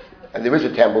Megillah, and there is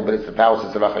a temple, but it's the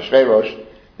palaces of Achashverosh.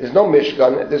 There's no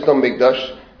Mishkan, there's no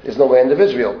Mikdash, there's no land of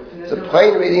Israel. It's a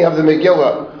plain reading of the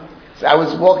Megillah. So I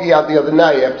was walking out the other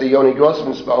night after Yoni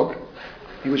Grossman spoke.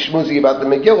 He was schmoozing about the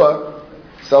Megillah,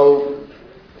 so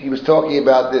he was talking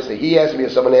about this. He asked me, or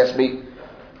someone asked me,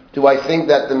 do I think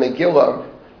that the Megillah,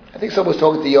 I think someone was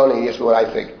talking to Yoni, he asked me what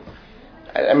I think.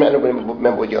 I don't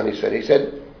remember what Yoni said. He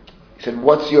said,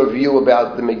 what's your view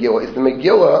about the Megillah? Is the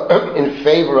Megillah in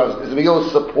favor of, does the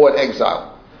Megillah support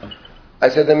exile? I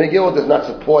said, the Megillah does not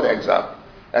support exile.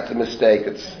 That's a mistake.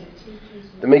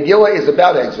 The Megillah is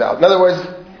about exile. In other words,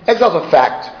 exile is a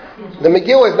fact. The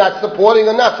Megillah is not supporting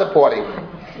or not supporting.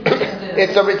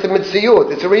 It's a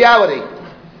mitziyut. It's a reality.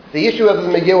 The issue of the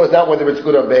Megillah is not whether it's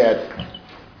good or bad.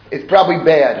 It's probably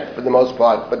bad for the most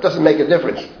part, but it doesn't make a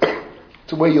difference.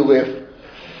 It's where you live.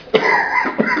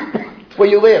 It's where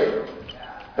you live.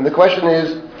 And the question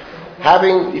is,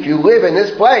 if you live in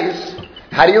this place,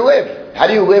 how do you live? How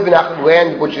do you live in a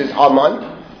land which is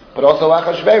Haman, but also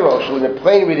Achashverosh, who in the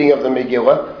plain reading of the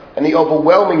Megillah, and the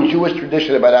overwhelming Jewish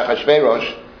tradition about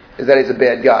Achashverosh is that he's a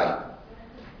bad guy.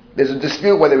 There's a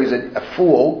dispute whether he's a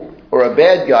fool or a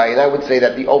bad guy, and I would say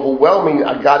that the overwhelming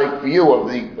agadic view of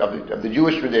the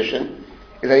Jewish tradition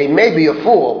is that he may be a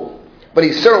fool, but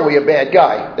he's certainly a bad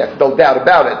guy. That's no doubt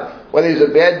about it. Whether he's a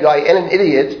bad guy and an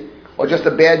idiot, or just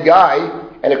a bad guy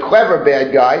and a clever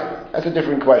bad guy, that's a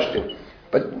different question.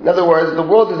 But in other words, the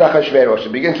world is Achashverosh.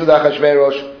 It begins with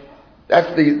Achashverosh.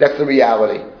 That's the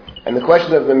reality. And the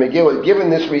question of the Megillah, given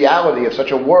this reality of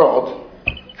such a world,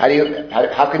 how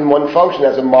can one function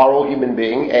as a moral human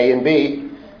being, A and B?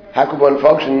 How can one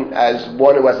function as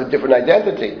one who has a different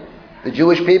identity? The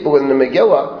Jewish people in the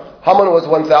Megillah, Haman was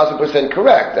 1,000%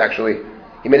 correct, actually.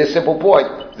 He made a simple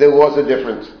point. Their laws are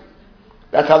different.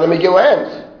 That's how the Megillah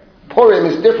ends. Purim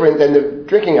is different than the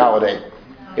drinking holiday.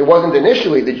 It wasn't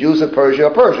initially the Jews of Persia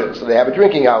are Persian, so they have a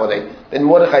drinking holiday. Then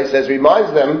Mordechai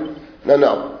reminds them,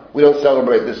 no, we don't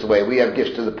celebrate this way. We have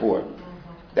gifts to the poor.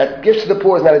 That gifts to the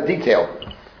poor is not a detail.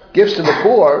 Gifts to the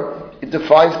poor, it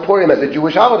defines Purim as a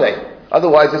Jewish holiday.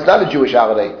 Otherwise, it's not a Jewish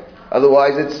holiday.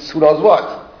 Otherwise, it's who knows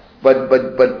what.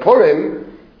 But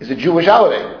Purim is a Jewish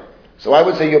holiday. So I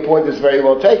would say your point is very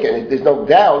well taken. There's no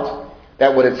doubt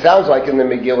that what it sounds like in the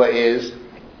Megillah is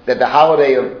that the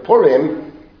holiday of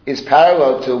Purim is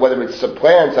parallel to, whether it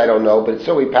supplants, I don't know, but it's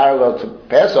certainly parallel to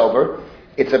Passover.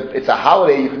 It's a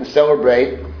holiday you can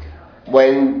celebrate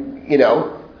when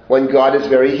God is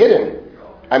very hidden.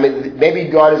 I mean, maybe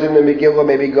God is in the Megillah,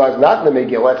 maybe God's not in the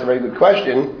Megillah. That's a very good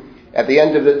question. At the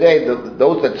end of the day,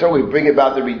 those that certainly bring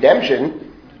about the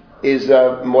redemption is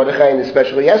Mordechai and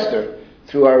especially Esther,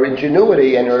 through her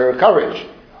ingenuity and her courage.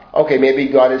 Okay, maybe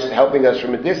God is helping us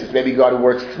from a distance. Maybe God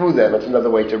works through them. That's another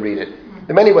way to read it.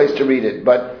 There are many ways to read it,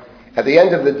 but at the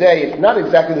end of the day, it's not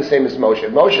exactly the same as Moshe.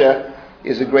 Moshe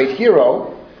is a great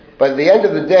hero, but at the end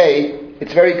of the day,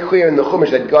 it's very clear in the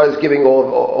Chumash that God is giving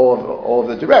all of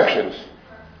the directions.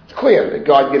 It's clear that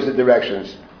God gives the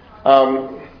directions.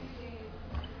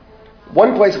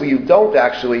 One place where you don't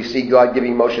actually see God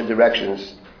giving Moshe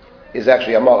directions is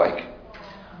actually Amalek.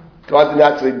 God did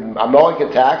not say, Amalek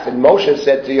attacks, and Moshe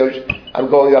said to Yosh, I'm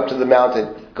going up to the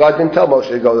mountain. God didn't tell Moshe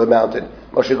to go to the mountain.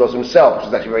 Moshe goes himself, which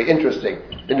is actually very interesting.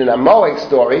 In an Amalek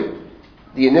story,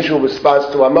 the initial response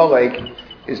to Amalek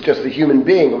is just the human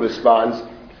being who responds.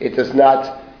 It's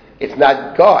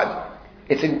not God.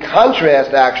 It's in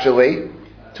contrast, actually,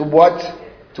 to what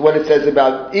it says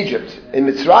about Egypt. In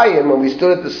Mitzrayim, when we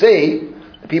stood at the sea,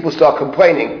 the people start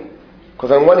complaining.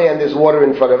 Because on one hand, there's water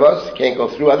in front of us, can't go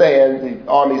through. On the other hand, the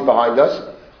army's behind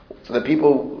us. So the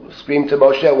people scream to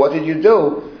Moshe, what did you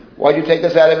do? Why did you take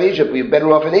us out of Egypt? We're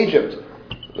better off in Egypt.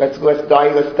 Let's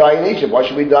die in Egypt. Why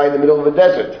should we die in the middle of a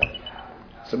desert?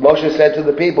 So Moshe said to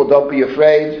the people, don't be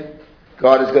afraid.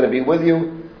 God is going to be with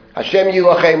you. Hashem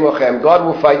yilachem lachem. God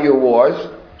will fight your wars.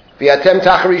 V'atem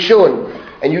tacharishun.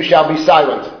 And you shall be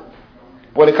silent.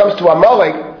 When it comes to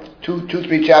Amalek,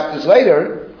 3 chapters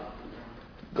later,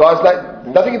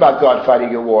 nothing about God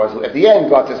fighting your wars. At the end,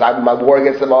 God says, I'm war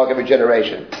against Amalek every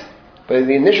generation. But in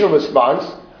the initial response,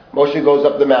 Moshe goes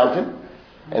up the mountain,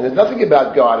 and there's nothing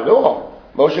about God at all.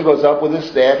 Moshe goes up with his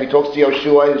staff, he talks to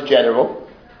Yoshua, his general,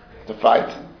 to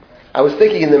fight. I was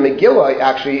thinking in the Megillah, it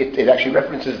actually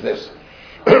references this.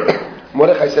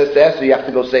 Mordechai says to Esther, you have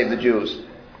to go save the Jews.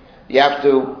 You have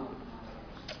to...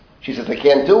 She says, I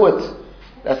can't do it.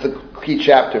 That's the key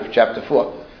chapter for chapter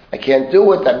 4. I can't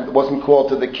do it. I wasn't called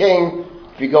to the king.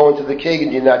 If you go into the king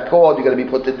and you're not called, you're going to be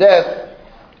put to death.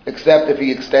 Except if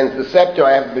he extends the scepter,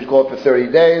 I have to be called for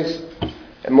 30 days.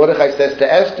 And Mordechai says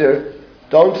to Esther,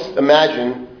 don't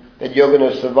imagine that you're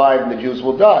going to survive and the Jews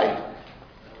will die.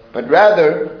 But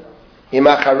rather,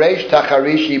 imacharesh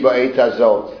tacharishi ba'et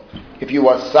hazot. If you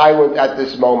are silent at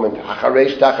this moment,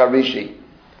 hacharesh tacharishi.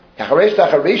 Hacharesh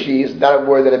tacharishi is not a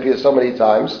word that appears so many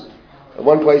times. The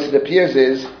one place it appears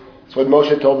is, it's what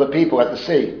Moshe told the people at the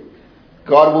sea.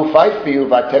 God will fight for you,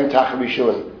 vatem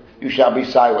tacharishun. You shall be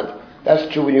silent.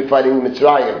 That's true when you're fighting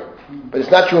Mitzrayim. But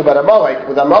it's not true about Amalek.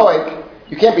 With Amalek,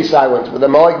 you can't be silent. With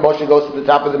Amalek, Moshe goes to the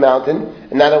top of the mountain,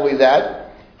 and not only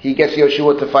that, he gets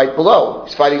Yeshua to fight below.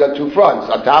 He's fighting on two fronts,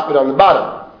 on top and on the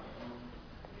bottom.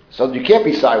 So you can't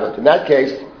be silent. In that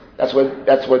case, that's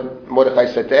what Mordechai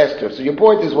said to Esther. So your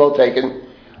point is well taken.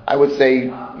 I would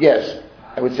say yes.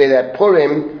 I would say that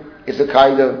Purim is a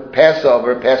kind of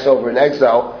Passover in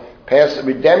exile,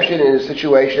 redemption in a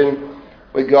situation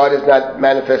where God is not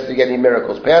manifesting any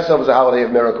miracles. Passover is a holiday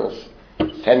of miracles.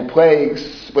 10 plagues,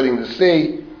 splitting the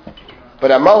sea.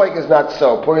 But Amalek is not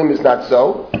so. Purim is not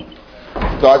so.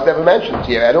 God's never mentioned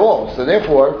here at all. So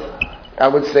therefore, I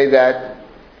would say that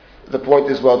the point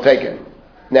is well taken.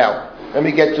 Now, let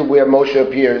me get to where Moshe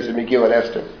appears in Megillah and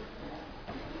Esther.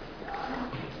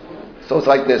 So it's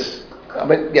like this.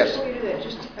 Yes? Before you do that,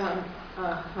 just Haman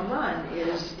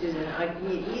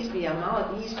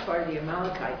he's part of the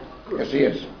Amalekite group. Yes, he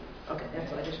is. Okay, that's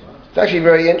what I just wanted. It's actually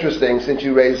very interesting since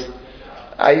you raised...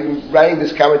 I'm writing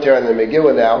this commentary on the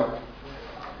Megillah now.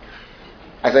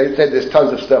 As I said, there's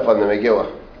tons of stuff on the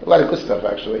Megillah. A lot of good stuff,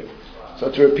 actually.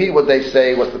 So to repeat what they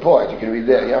say, what's the point? You can read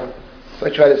there, yeah? So I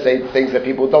try to say things that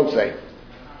people don't say.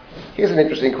 Here's an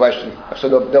interesting question. So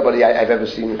nobody I've ever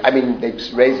seen... I mean, they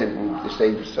just raise it and they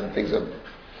say some things are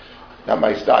not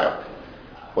my style.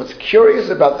 What's curious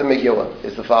about the Megillah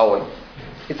is the following.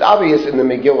 It's obvious in the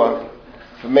Megillah,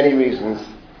 for many reasons,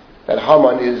 that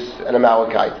Haman is an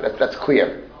Amalekite. That's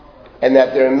clear. And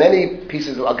that there are many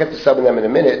pieces, I'll get to some of them in a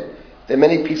minute, there are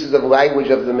many pieces of language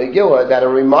of the Megillah that are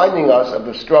reminding us of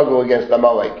the struggle against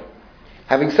Amalek.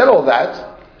 Having said all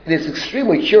that, it is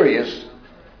extremely curious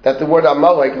that the word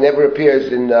Amalek never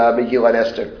appears in Megillah and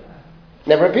Esther.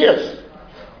 Never appears.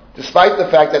 Despite the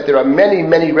fact that there are many,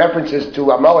 many references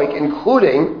to Amalek,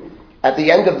 including at the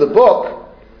end of the book,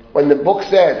 when the book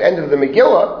says, end of the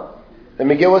Megillah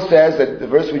says that the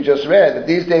verse we just read, that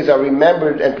these days are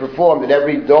remembered and performed in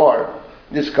every door.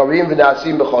 This karim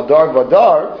v'nasim b'chodar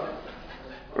v'dar,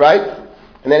 right?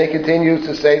 And then it continues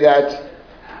to say that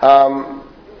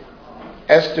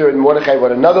Esther and Mordechai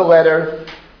wrote another letter,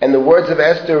 and the words of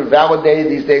Esther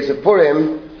validated these days of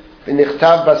Purim,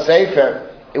 v'nichtav b'sefer,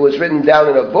 it was written down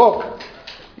in a book.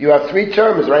 You have three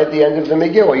terms right at the end of the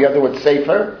Megillah. You have the word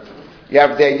sefer, you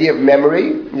have the idea of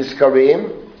memory,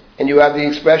 niskarim, and you have the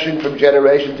expression from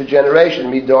generation to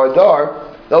generation, midar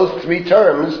dar. Those three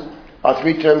terms are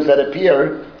three terms that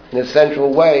appear in a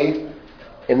central way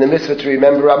in the mitzvah to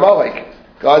remember Amalek.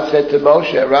 God said to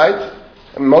Moshe, right?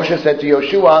 And Moshe said to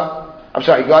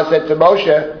God said to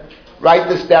Moshe, write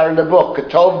this down in the book.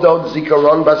 Ketov dod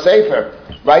zikaron b'sefer.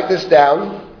 Write this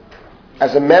down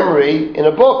as a memory in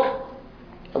a book.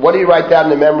 And what do you write down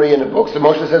in the memory in a book? So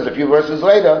Moshe says a few verses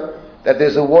later that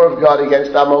there's a war of God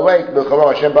against Amalek,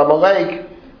 Milchama Hashem b'Amalek,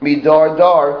 midar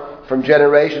dar, from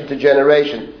generation to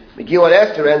generation. Megillah and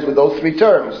Esther ends with those three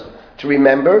terms: to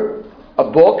remember, a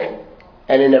book,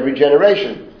 and in every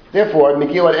generation. Therefore,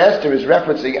 Megillah and Esther is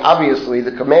referencing obviously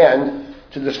the command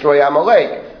to destroy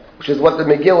Amalek, which is what the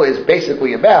Megillah is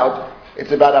basically about.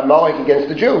 It's about Amalek against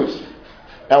the Jews.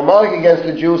 Now, Amalek against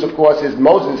the Jews, of course, is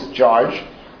Moses' charge.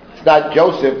 It's not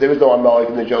Joseph. There is no Amalek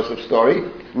in the Joseph story.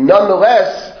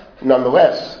 Nonetheless,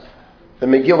 the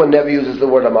Megillah never uses the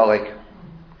word Amalek.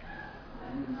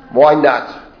 Why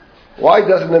not? Why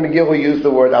doesn't the Megillah use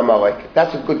the word Amalek?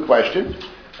 That's a good question.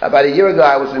 About a year ago,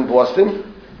 I was in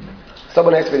Boston.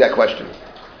 Someone asked me that question.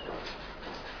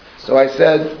 So I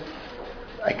said,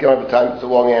 I don't have time, it's a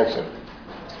long answer.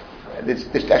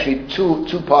 There's actually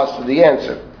two parts to the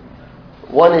answer.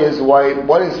 The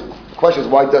question is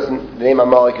why doesn't the name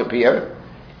Amalek appear?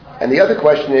 And the other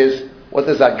question is, what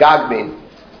does Agag mean?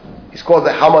 He's called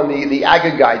the Haman, the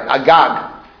Agagite,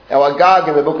 Agag. Now Agag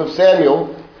in the book of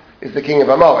Samuel is the king of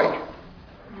Amalek.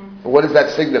 But what does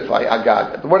that signify,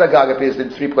 Agag? The word Agag appears in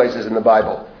three places in the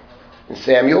Bible. In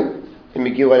Samuel, in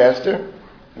Megillah and Esther,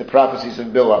 the prophecies of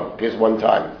Bilam appears one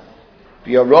time.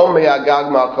 I'll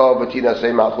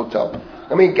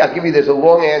give you, there's a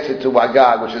long answer to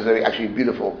Agag, which is actually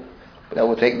beautiful, but that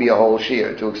will take me a whole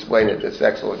shiur to explain it. It's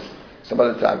excellent. Some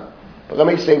other time. But let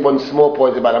me say one small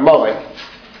point about Amalek.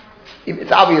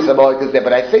 It's obvious Amalek is there,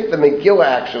 but I think the Megillah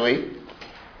actually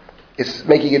is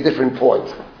making a different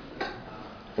point.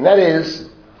 And that is,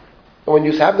 when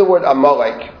you have the word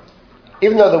Amalek,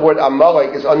 even though the word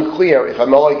Amalek is unclear if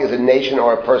Amalek is a nation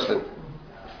or a person,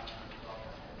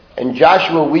 and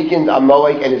Joshua weakened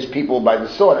Amalek and his people by the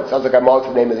sword. It sounds like Amalek's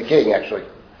the name of the king, actually.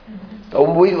 But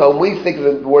when we think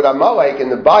of the word Amalek in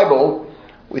the Bible,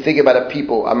 we think about a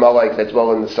people, Amalek, that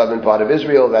dwell in the southern part of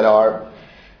Israel, they're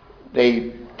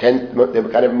kind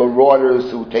of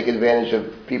marauders who take advantage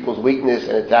of people's weakness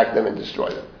and attack them and destroy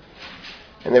them.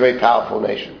 And they're a very powerful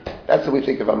nation. That's what we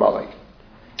think of Amalek.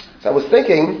 So I was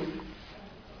thinking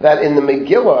that in the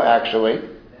Megillah, actually,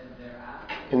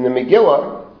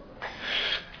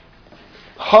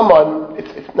 Haman,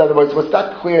 in other words, what's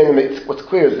not clear what's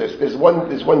clear is this. There's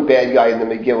one bad guy in the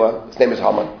Megillah. His name is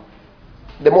Haman.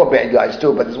 There are more bad guys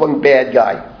too, but there's one bad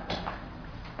guy.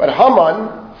 But Haman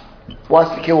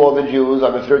wants to kill all the Jews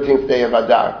on the 13th day of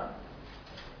Adar.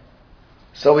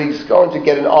 So he's going to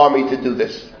get an army to do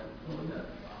this.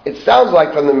 It sounds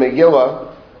like from the Megillah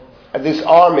that this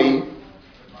army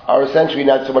are essentially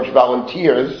not so much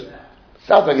volunteers. It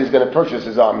sounds like he's going to purchase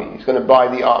his army. He's going to buy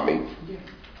the army.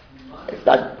 It's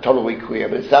not totally clear,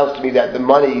 but it sounds to me that the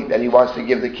money that he wants to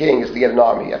give the king is to get an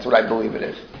army. That's what I believe it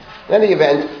is. In any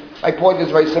event, my point is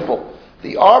very simple.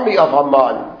 The army of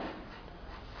Haman,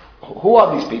 who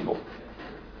are these people?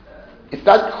 It's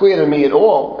not clear to me at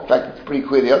all. In fact, it's pretty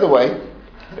clear the other way,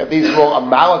 that these are all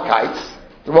Amalekites.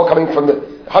 They're all coming from the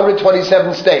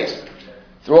 127 states.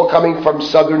 They're all coming from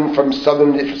southern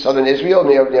Israel,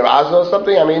 near Gaza or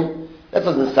something. I mean, that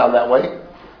doesn't sound that way.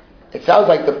 It sounds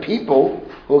like the people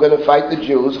who are going to fight the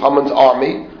Jews, Haman's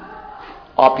army,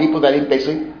 are people that he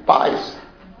basically buys.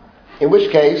 In which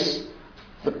case,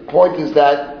 the point is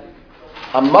that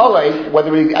Amalek,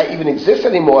 whether it even exists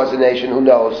anymore as a nation, who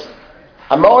knows?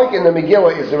 Amalek in the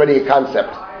Megillah is already a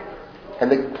concept. And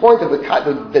the point of the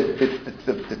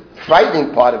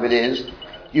frightening part of it is,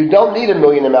 you don't need 1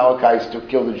 million Amalekites to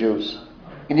kill the Jews.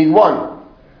 You need one.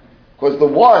 Because the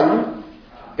one,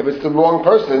 if it's the wrong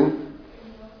person,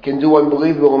 can do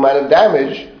unbelievable amount of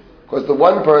damage, because the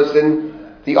one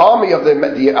person, the army of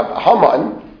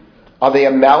Haman, are they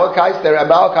Amalekites? They're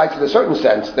Amalekites in a certain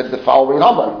sense, that they're following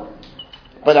Haman.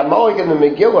 But Amalek in the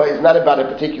Megillah is not about a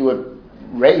particular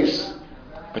race,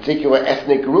 particular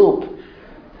ethnic group.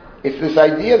 It's this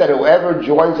idea that whoever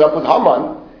joins up with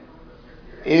Haman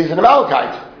is an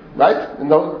Amalekite, right?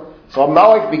 So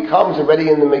Amalek becomes already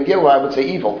in the Megillah, I would say,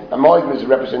 evil. Amalek is a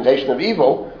representation of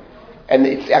evil. And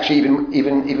it's actually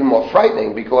even more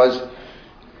frightening, because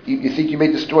you think you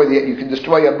can destroy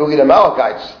 1 million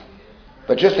Amalekites,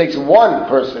 but it just takes one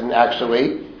person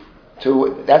actually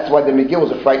that's why the Megillah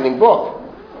is a frightening book,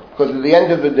 because at the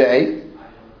end of the day,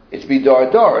 it's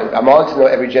bidor dor. Amalek's in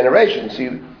every generation. So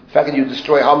the fact that you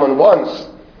destroy Haman once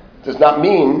does not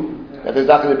mean that there's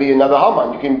not going to be another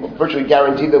Haman. You can virtually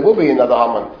guarantee there will be another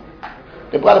Haman.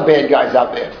 There are a lot of bad guys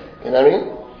out there. You know what I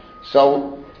mean?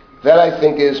 So that, I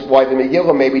think, is why the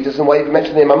Megillah maybe doesn't want to even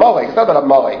mention the name Amalek. It's not about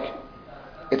Amalek.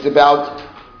 It's about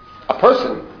a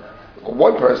person.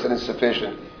 One person is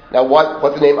sufficient. Now, what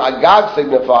the name Agag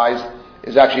signifies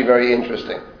is actually very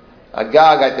interesting.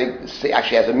 Agag, I think,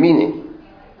 actually has a meaning.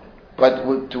 But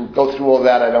to go through all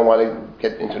that, I don't want to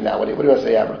get into now. What do you want to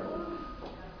say, Abra?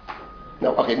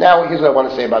 No. Okay, now here's what I want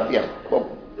to say about, You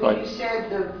said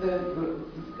the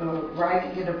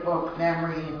writing in a book,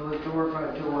 Memory in Lador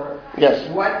Vador. Yes.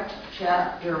 What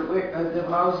chapter, the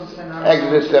Moses and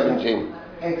Exodus 17.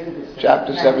 Exodus 17.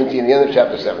 Chapter 17, the end of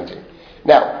chapter 17.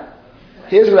 Now,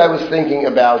 here's what I was thinking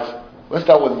about. Let's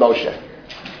start with Moshe.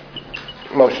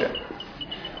 I'm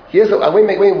going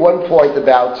to make one point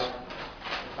about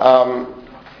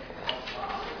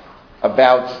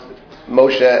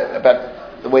Moshe,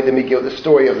 about the way the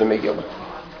story of the Megillah.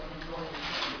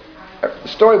 The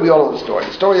story, we all know the story.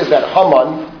 The story is that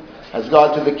Haman has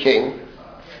gone to the king.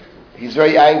 He's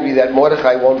very angry that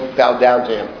Mordechai won't bow down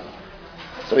to him.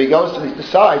 So he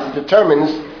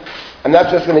determines, I'm not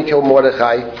just going to kill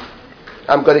Mordechai,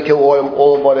 I'm going to kill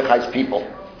all of Mordechai's people.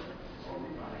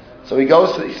 So he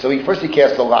first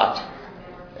casts a lot.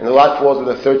 And the lot falls on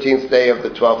the 13th day of the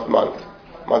 12th month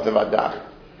of Adar.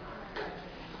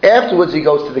 Afterwards he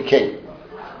goes to the king.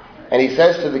 And he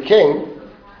says to the king,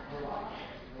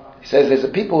 there's a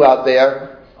people out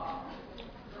there,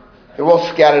 they're all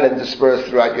scattered and dispersed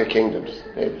throughout your kingdoms.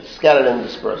 They're scattered and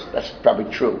dispersed. That's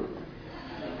probably true.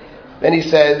 Then he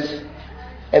says,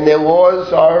 and their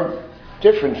laws are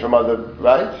different from other,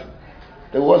 right?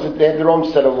 They have their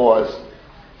own set of laws.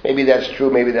 Maybe that's true,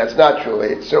 maybe that's not true.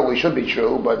 It certainly should be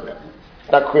true, but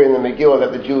it's not clear in the Megillah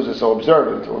that the Jews are so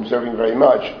observant, or observing very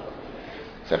much,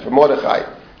 except for Mordechai.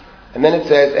 And then it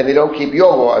says, and they don't keep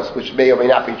your laws, which may or may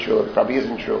not be true, it probably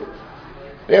isn't true.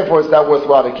 Therefore, it's not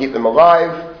worthwhile to keep them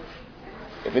alive.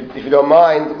 If you don't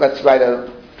mind, let's write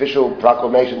an official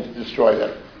proclamation to destroy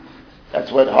them.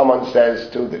 That's what Haman says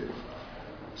to them.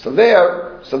 It's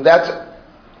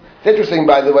interesting,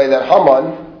 by the way, that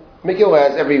Haman, Megillah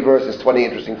has every verse has 20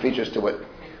 interesting features to it.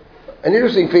 An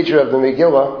interesting feature of the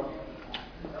Megillah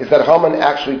is that Haman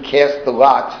actually cast the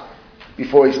lot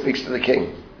before he speaks to the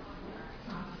king.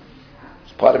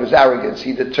 It's part of his arrogance.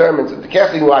 He determines, the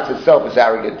casting lots itself is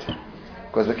arrogant,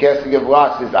 because the casting of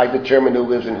lots is, I determine who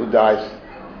lives and who dies.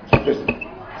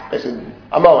 Basically,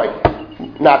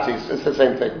 Nazis, it's the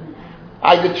same thing.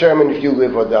 I determine if you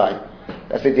live or die.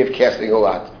 That's the idea of casting a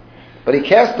lot. But he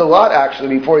casts the lot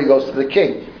actually before he goes to the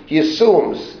king. He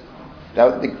assumes,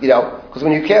 because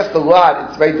when you cast the lot,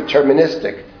 it's very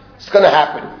deterministic. It's going to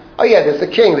happen. Oh yeah, there's the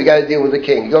king. We got to deal with the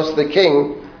king. He goes to the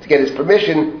king to get his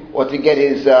permission or to get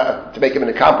his to make him an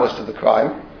accomplice to the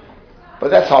crime. But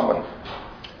that's Haman.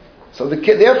 So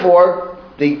therefore,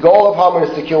 the goal of Haman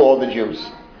is to kill all the Jews.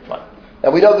 Fine.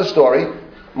 Now we know the story.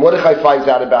 Mordechai finds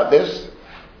out about this,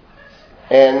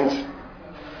 and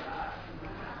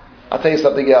I'll tell you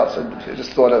something else. I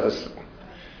just thought of this.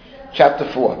 Chapter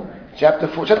 4. Chapter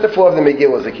 4 of the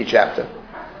Megillah is a key chapter.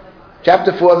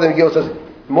 Chapter 4 of the Megillah says,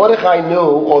 Mordechai knew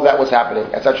all that was happening.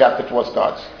 That's how chapter 4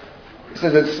 starts. This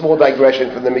is a small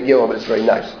digression from the Megillah, but it's very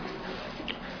nice.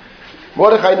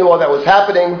 Mordechai knew all that was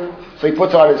happening, so he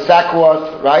puts on his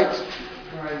sackcloth, right?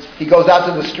 He goes out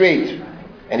to the street,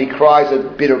 and he cries a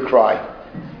bitter cry.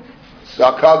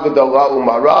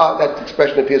 That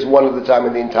expression appears one other time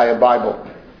in the entire Bible.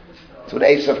 It's when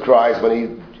Esav cries when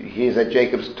he hears that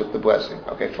Jacob took the blessing.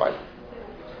 Okay, fine.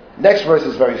 Next verse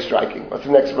is very striking. What's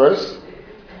the next verse?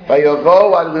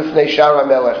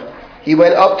 He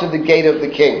went up to the gate of the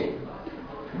king.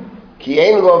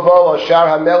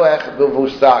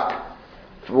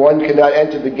 For one cannot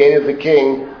enter the gate of the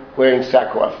king wearing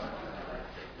sackcloth.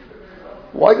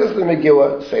 Why does the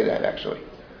Megillah say that, actually?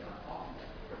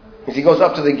 Because he goes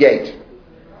up to the gate,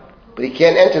 but he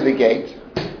can't enter the gate,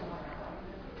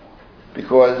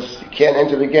 because you can't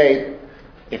enter the gate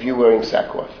if you're wearing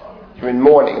sackcloth. You're in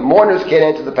mourning. Mourners can't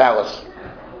enter the palace.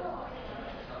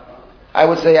 I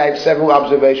would say I have several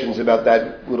observations about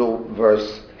that little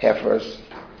verse, half verse,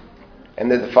 and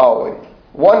they're the following.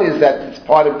 One is that it's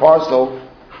part and parcel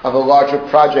of a larger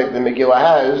project the Megillah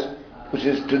has, which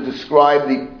is to describe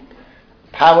the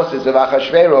palaces of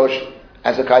Achashverosh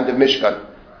as a kind of Mishkan.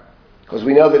 Because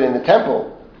we know that in the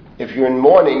temple, if you're in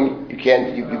mourning, you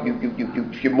can't.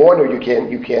 If you're mourner, you can't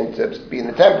be in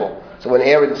the temple. So when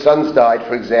Aaron's sons died,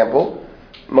 for example,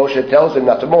 Moshe tells him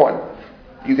not to mourn.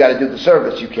 You got to do the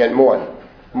service. You can't mourn.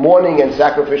 Mourning and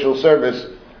sacrificial service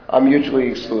are mutually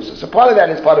exclusive. So part of that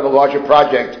is part of a larger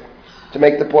project to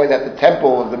make the point that the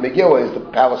temple of the Megillah is the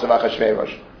palace of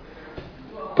Achashverosh.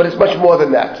 But it's much more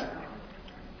than that.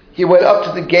 He went up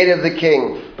to the gate of the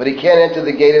king, but he can't enter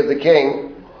the gate of the king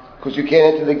because you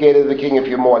can't enter the gate of the king if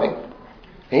you're mourning.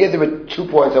 And here there were 2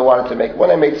 points I wanted to make. One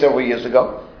I made several years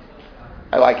ago.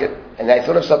 I like it. And I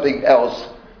thought of something else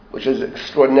which is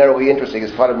extraordinarily interesting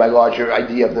as part of my larger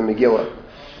idea of the Megillah.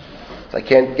 So I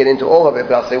can't get into all of it,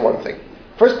 but I'll say one thing.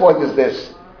 First point is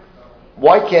this.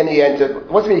 Why can't he enter?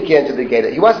 What's the mean he can't enter the gate?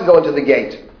 He wants to go into the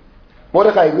gate.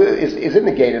 Mordechai is in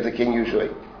the gate of the king usually.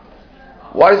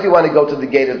 Why does he want to go to the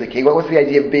gate of the king? What's the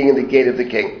idea of being in the gate of the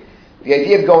king? The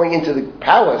idea of going into the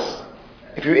palace,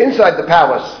 if you're inside the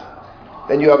palace,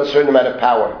 then you have a certain amount of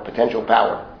power, potential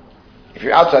power. If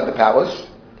you're outside the palace,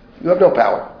 you have no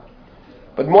power.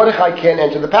 But Mordechai can't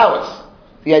enter the palace.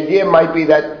 The idea might be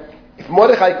that if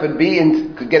Mordechai could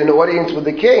get an audience with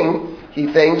the king, he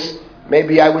thinks,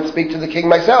 maybe I would speak to the king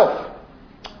myself.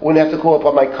 Wouldn't have to call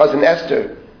upon my cousin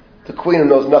Esther, the queen who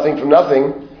knows nothing from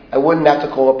nothing. I wouldn't have to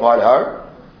call upon her.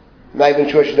 I'm not even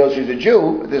sure she knows she's a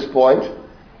Jew at this point.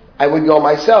 I would go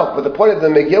myself. But the point of the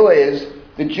Megillah is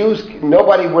the Jews,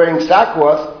 nobody wearing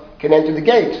sackcloth can enter the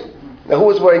gate. Now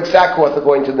who is wearing sackcloth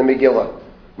according to the Megillah?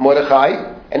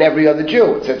 Mordechai and every other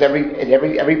Jew. It says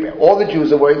all the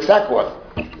Jews are wearing sackcloth.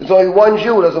 There's only one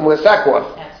Jew who doesn't wear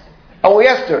sackcloth. Only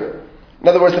Esther. In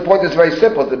other words, the point is very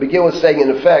simple. The Megillah is saying, in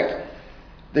effect,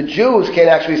 the Jews can't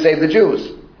actually save the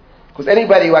Jews. Because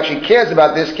anybody who actually cares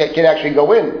about this can actually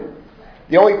go in.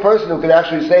 The only person who can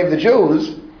actually save the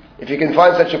Jews, if you can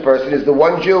find such a person, is the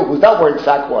one Jew who's not wearing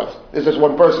sackcloth. There's just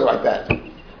one person like that.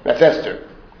 That's Esther.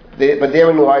 But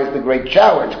therein lies the great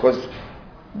challenge, because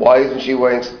why isn't she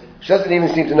wearing... She doesn't even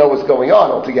seem to know what's going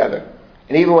on altogether.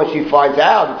 And even when she finds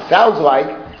out, it sounds like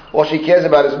all she cares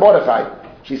about is Mordechai.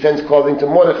 She sends clothing to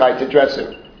Mordechai to dress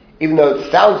him. Even though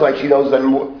it sounds like she knows that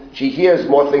she hears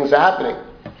more things are happening.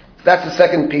 So that's the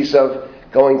second piece of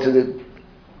going to the...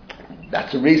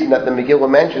 That's the reason that the Megillah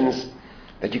mentions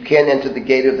that you can't enter the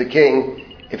gate of the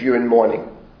king if you're in mourning.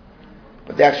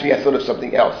 But actually I thought of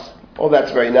something else. Oh,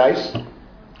 that's very nice.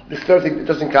 This third thing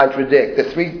doesn't contradict. There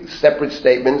are three separate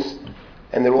statements,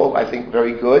 and they're all, I think,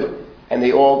 very good, and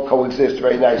they all coexist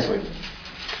very nicely.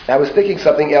 And I was thinking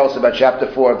something else about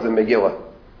chapter 4 of the Megillah.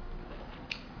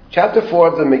 Chapter 4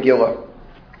 of the Megillah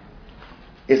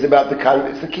is about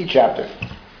it's the key chapter.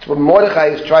 It's when Mordechai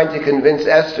is trying to convince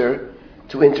Esther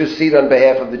to intercede on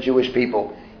behalf of the Jewish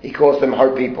people. He calls them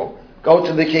her people. Go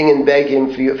to the king and beg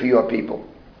him for your people.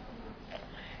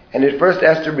 And at first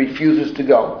Esther refuses to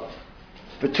go.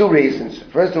 For two reasons.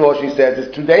 First of all, she says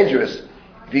it's too dangerous.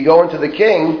 If you go into the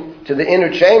king, to the inner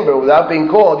chamber, without being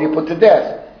called, you're put to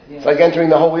death. Yeah. It's like entering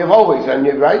the Holy of Holies. And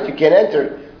you can't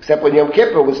enter, except when Yom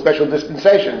Kippur with special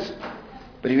dispensations.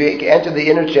 But if you enter the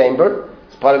inner chamber,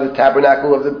 it's part of the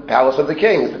tabernacle of the palace of the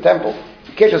king, it's the temple.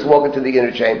 You can't just walk into the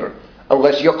inner chamber,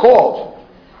 unless you're called.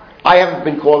 I haven't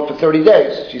been called for 30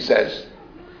 days, she says.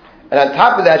 And on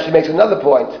top of that, she makes another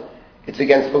point. It's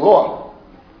against the law.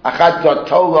 Achad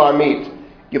Torah Amit.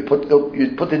 You put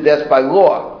to death by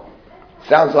law.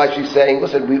 Sounds like she's saying,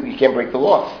 listen, we can't break the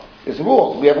law. There's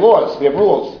rules. We have laws. We have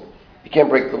rules. You can't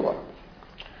break the law.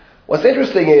 What's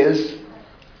interesting is,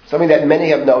 something that many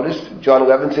have noticed, John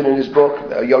Levinson in his book,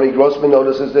 Yoni Grossman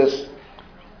notices this.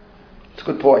 It's a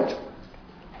good point.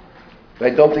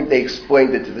 But I don't think they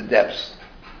explained it to the depths.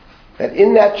 That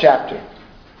in that chapter,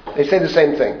 they say the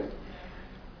same thing.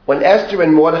 When Esther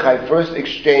and Mordechai first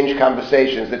exchange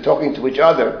conversations, they're talking to each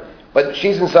other, but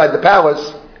she's inside the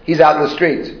palace, he's out in the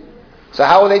street. So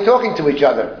how are they talking to each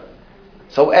other?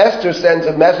 So Esther sends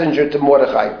a messenger to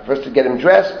Mordechai, first to get him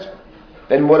dressed,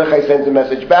 then Mordechai sends a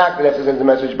message back, then Esther sends a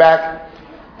message back.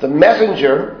 The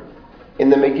messenger in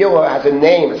the Megillah has a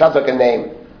name, it sounds like a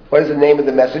name. What is the name of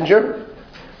the messenger?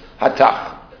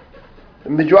 Hatach. The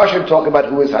Midrashim talk about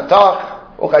who is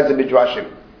Hatach, all kinds of Midrashim.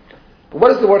 But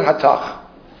what is the word Hatach?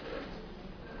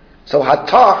 So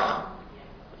Hatach,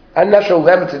 I'm not sure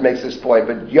Levitin makes this point,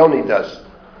 but Yoni does.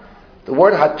 The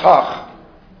word Hatach,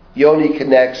 Yoni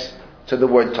connects to the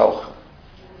word Toch.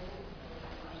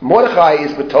 Mordechai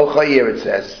is B'toch ha'ir, it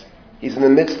says. He's in the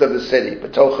midst of the city,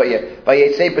 B'toch ha'ir.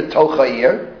 Vayetzei B'toch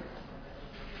ha'ir.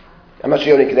 I'm not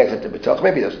sure Yoni connects it to B'toch,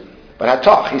 maybe he does. But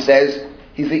Hatach, he says,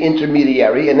 he's the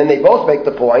intermediary, and then they both make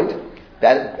the point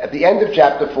that at the end of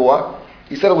chapter 4,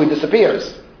 he suddenly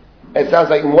disappears. And it sounds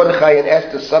like Mordechai and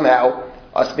Esther somehow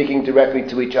are speaking directly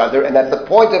to each other, and that the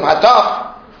point of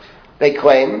Hatach, they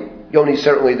claim, Yoni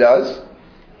certainly does,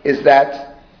 is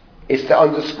to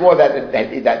underscore that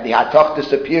the Hatach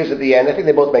disappears at the end. I think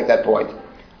they both make that point.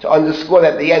 To underscore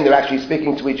that at the end they're actually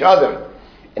speaking to each other.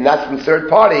 And not through third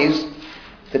parties.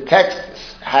 The text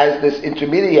has this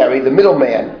intermediary, the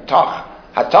middleman,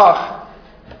 Hatach.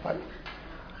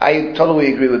 I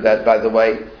totally agree with that, by the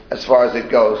way, as far as it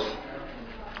goes.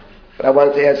 But I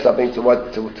wanted to add something to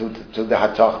the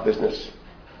Hatach business.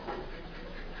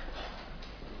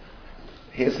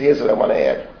 Here's what I want to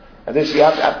add.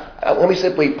 Now let me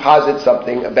simply posit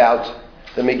something about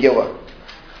the Megillah,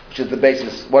 which is the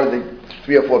basis, one of the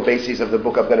 3 or 4 bases of the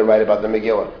book I'm going to write about the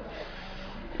Megillah.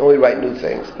 I only write new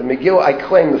things. The Megillah, I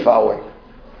claim the following.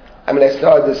 I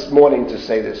started this morning to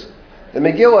say this. The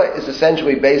Megillah is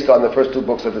essentially based on the first 2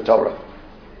 books of the Torah.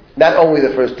 Not only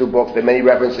the first 2 books, there are many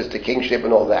references to kingship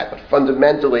and all that, but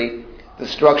fundamentally, the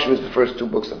structure is the first 2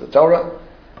 books of the Torah.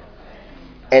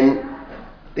 And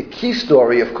the key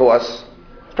story, of course,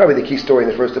 it's probably the key story in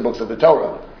the first 2 books of the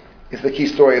Torah, is the key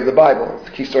story of the Bible. It's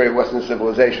the key story of Western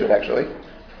civilization, actually.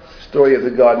 The story of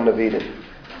the Garden of Eden.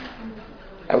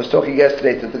 I was talking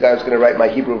yesterday to the guy who's going to write my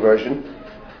Hebrew version.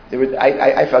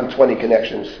 I found 20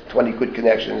 good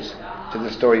connections to the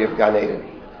story of Gan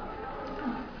Eden.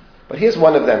 But here's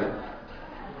one of them.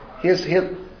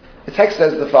 The text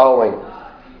says the following.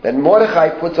 Then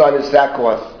Mordechai puts on his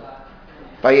sackcloth,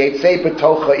 Vayetzei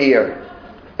B'toch ha'ir,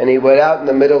 and he went out in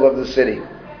the middle of the city.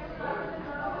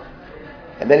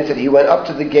 And then he said, he went up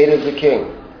to the gate of the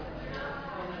king.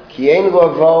 Ki ein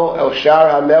lavo el shar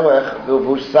hamelech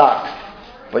v'vusach,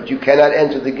 but you cannot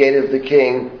enter the gate of the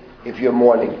king if you're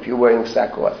mourning, if you're wearing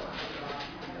sackcloth.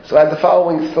 So I have the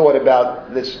following thought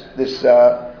about this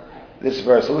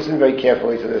verse. So listen very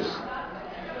carefully to this.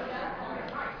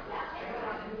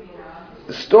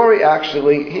 The story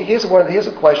actually, here's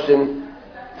a question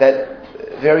that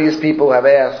various people have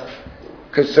asked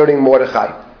concerning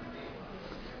Mordechai.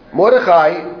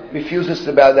 Mordechai refuses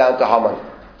to bow down to Haman.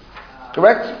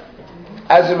 Correct?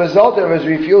 As a result of his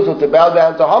refusal to bow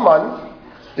down to Haman,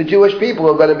 the Jewish people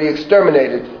are going to be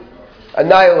exterminated,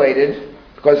 annihilated,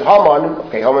 because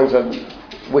Haman's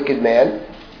a wicked man,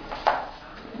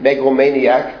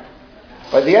 megalomaniac.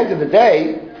 But at the end of the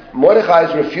day,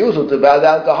 Mordechai's refusal to bow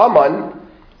down to Haman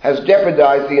has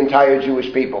jeopardized the entire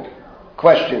Jewish people.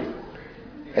 Question: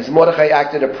 has Mordechai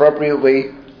acted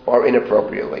appropriately or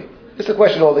inappropriately? This is a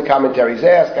question all the commentaries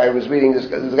ask. I was reading this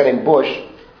guy named Bush.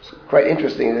 It's quite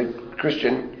interesting, a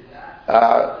Christian.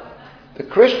 The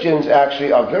Christians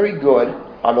actually are very good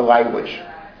on the language.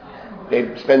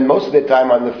 They spend most of their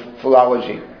time on the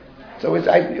philology. So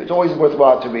it's always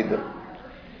worthwhile to read them.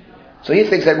 So he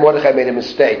thinks that Mordechai made a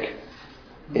mistake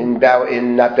in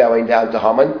not bowing down to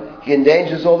Haman. He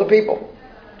endangers all the people.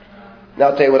 Now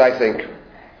I'll tell you what I think.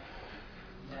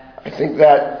 I think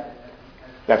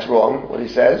that's wrong, what he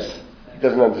says. He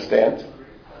doesn't understand.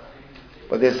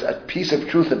 But there's a piece of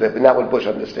truth of it, but not what Bush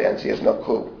understands. He has no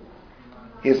clue.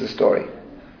 Here's the story.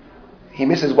 He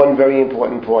misses one very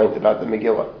important point about the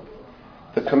Megillah.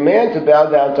 The command to bow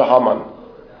down to Haman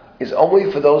is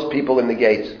only for those people in the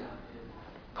gate.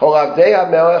 Kol avdei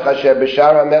hamelech asher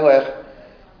b'shar hamelech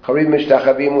karim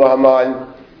mishtachavim lo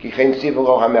Haman ki chen tzivu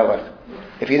lo hamelech.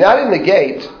 If you're not in the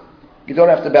gate, you don't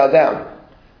have to bow down.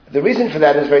 The reason for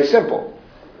that is very simple.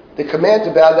 The command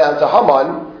to bow down to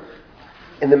Haman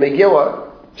in the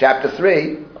Megillah, chapter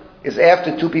 3, is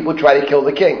after two people try to kill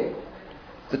the king.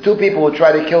 The two people who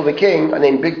try to kill the king are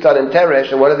named Bigtan and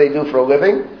Teresh, and what do they do for a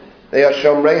living? They are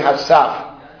Shomrei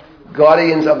Hasaf,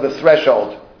 guardians of the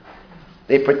threshold.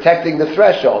 They're protecting the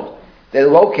threshold. They're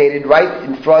located right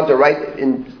in front or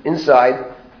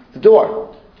inside the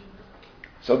door.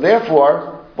 So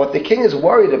therefore, what the king is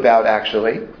worried about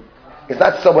actually is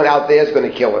not someone out there is going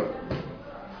to kill him.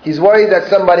 He's worried that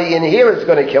somebody in here is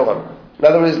going to kill him. In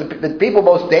other words, the people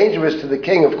most dangerous to the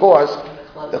king, of course,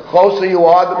 the closer you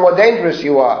are, the more dangerous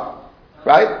you are.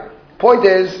 Right? Point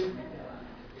is,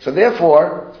 so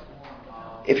therefore,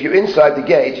 if you're inside the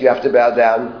gate, you have to bow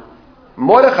down.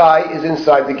 Mordechai is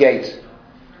inside the gate.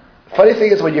 The funny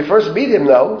thing is, when you first meet him,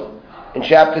 though, in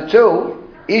chapter 2,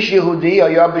 Ish Yehudi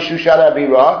Hayah b'Shushan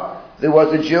Abirah, there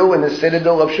was a Jew in the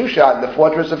citadel of Shushan, the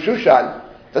fortress of Shushan.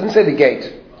 It doesn't say the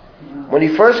gate. When he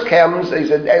first comes,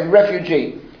 he's a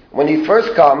refugee. When he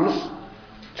first comes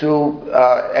to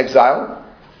exile,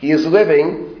 he is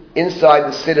living inside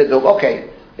the citadel. Okay,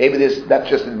 maybe there's not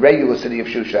just the regular city of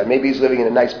Shushan. Maybe he's living in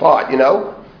a nice part,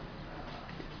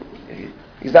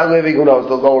 He's not living, who knows,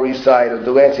 the Lower East Side of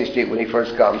Delancey Street when he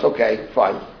first comes. Okay,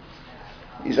 fine.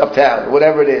 He's uptown,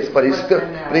 whatever it is. But he's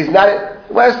not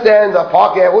at West End or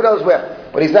Park Ave, who knows where.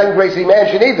 But he's not in Gracie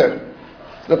Mansion either.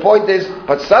 So the point is,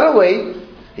 but suddenly,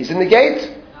 he's in the gate.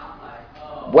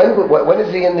 When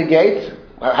is he in the gate?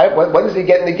 When does he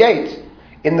get in the gate?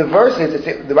 In the verses,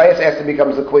 the Raya Esther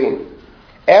becomes the queen.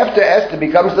 After Esther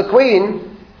becomes the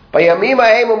queen,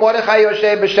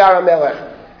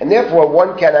 and therefore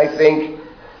one can, I think,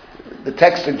 the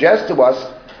text suggests to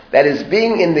us that his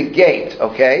being in the gate,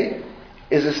 okay,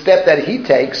 is a step that he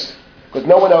takes, because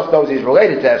no one else knows he's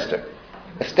related to Esther.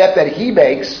 A step that he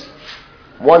makes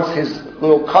once his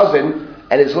little cousin,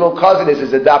 and his little cousin is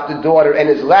his adopted daughter and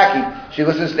his lackey, she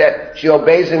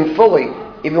obeys him fully,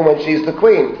 even when she's the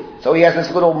queen. So he has this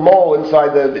little mole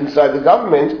inside the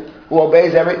government who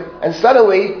obeys and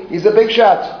suddenly he's a big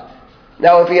shot.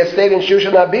 Now if he had stayed in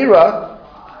Shushan Abira,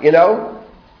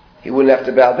 he wouldn't have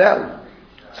to bow down.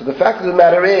 So the fact of the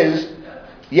matter is,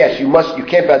 yes, you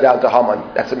can't bow down to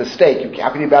Haman. That's a mistake. How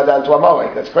can you bow down to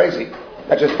Amalek? That's crazy.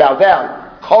 Not just bow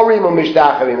down. Korim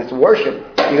u'mishtachavim. It's worship.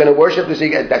 You're going to worship this.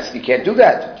 You can't do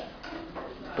that.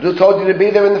 But who told you to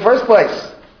be there in the first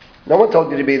place? No one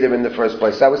told you to be there in the first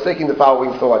place. I was thinking the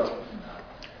following thought.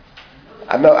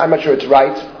 I'm not sure it's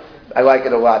right. I like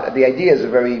it a lot. The idea is a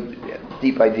very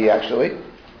deep idea, actually.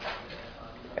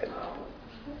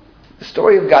 The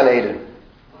story of Gan Eden.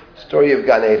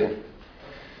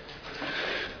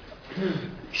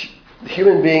 The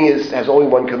human being has only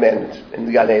one commandment in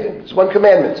the Gan Eden. It's one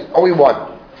commandment, only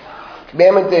one.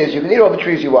 Commandment is you can eat all the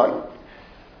trees you want,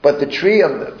 but the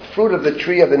fruit of the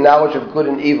tree of the knowledge of good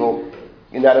and evil,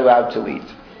 you're not allowed to eat.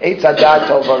 Eitz hadat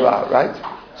tov hara, right?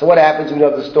 So what happens? We know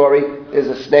the story. There's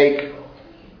a snake,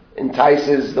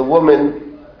 entices the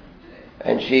woman,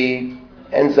 and she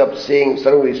ends up seeing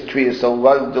suddenly this tree is so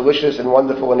delicious and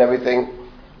wonderful and everything,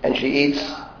 and she eats,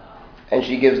 and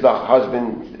she gives the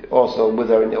husband also with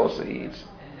her, and also he eats.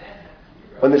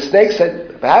 When the snake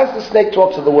said, how does the snake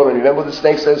talk to the woman? Remember what the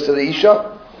snake says to the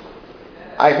Isha?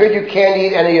 I heard you can't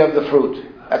eat any of the fruit.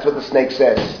 That's what the snake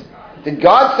says. Did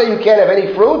God say you can't have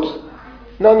any fruit?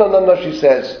 No, she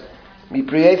says. We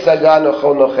can have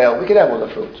all the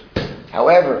fruit.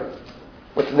 However,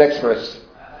 what's the next verse?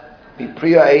 But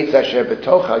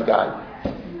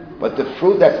the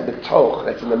fruit that's in the toch,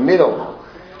 that's in the middle,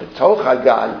 the toch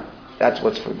hagan, that's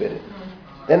what's forbidden.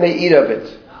 Then they eat of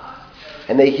it.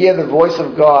 And they hear the voice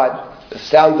of God, the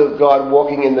sound of God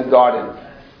walking in the garden.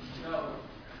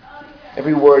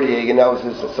 Every word here,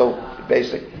 is so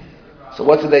basic. So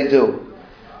what do?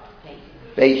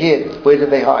 They hid. Where did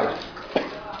they hide?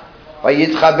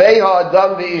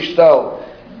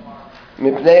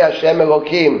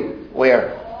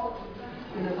 Where?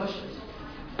 In the bushes.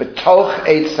 Betoch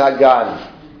eitz hagan.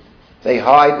 They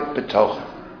hide betoch.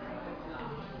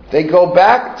 They go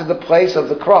back to the place of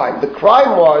the crime. The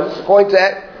crime was,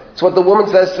 it's what the woman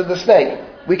says to the snake.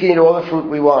 We can eat all the fruit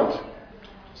we want.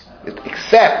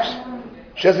 Except,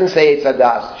 she doesn't say eitz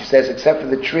hadas. She says except for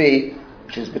the tree,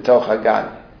 which is betoch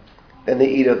hagan. Then they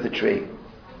eat of the tree.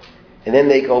 And then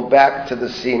they go back to the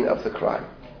scene of the crime.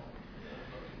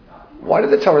 Why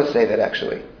did the Torah say that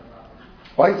actually?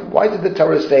 Why did the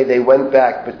Torah say they went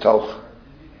back betoch?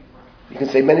 You can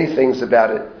say many things about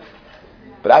it.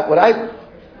 But what I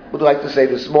would like to say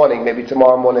this morning, maybe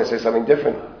tomorrow morning I say something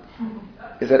different,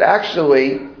 is that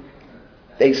actually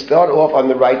they start off on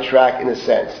the right track in a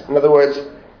sense. In other words,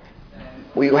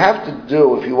 what you have to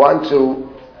do if you want to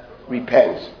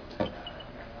repent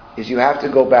is you have to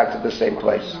go back to the same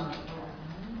place.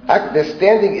 They're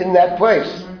standing in that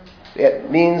place. It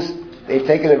means they've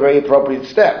taken a very appropriate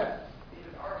step.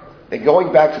 They're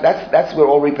going back to, that's where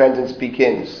all repentance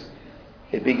begins.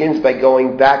 It begins by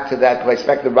going back to that place. In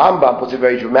fact, the Rambam puts it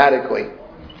very dramatically.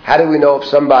 How do we know if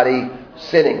somebody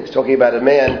sinning, he's talking about a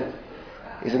man,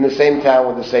 is in the same town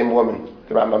with the same woman,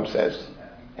 the Rambam says,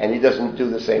 and he doesn't do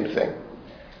the same thing?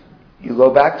 You go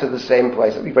back to the same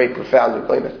place. It'll be very profound.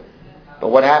 But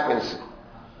what happens?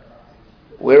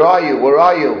 Where are you?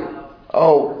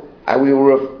 Oh, we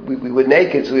were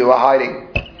naked, so we were hiding.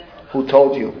 Who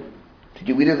told you? Did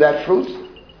you eat of that fruit?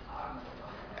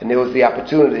 And there was the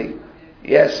opportunity.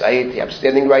 Yes, I ate. I'm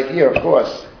standing right here, of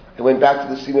course. I went back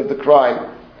to the scene of the crime.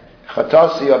 I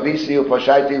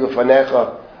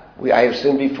have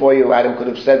sinned before you. Adam could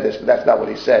have said this, but that's not what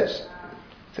he says.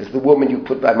 He says, the woman you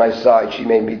put by my side, she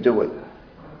made me do it.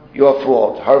 Your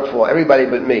fault, her fault, everybody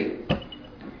but me.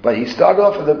 But he started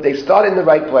off, they started in the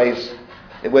right place.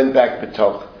 They went back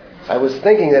betoch. I was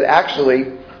thinking that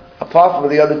actually, apart from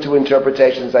the other two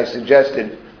interpretations I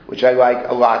suggested, which I like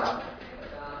a lot,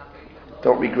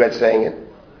 don't regret saying it,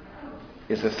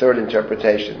 is the third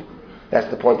interpretation. That's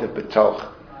the point of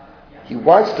betoch. He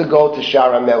wants to go to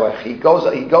Shar HaMelech. He goes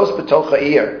betoch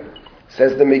ha'ir,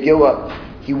 says the Megillah.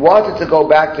 He wanted to go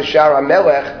back to Shar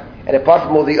HaMelech, and apart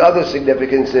from all the other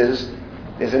significances,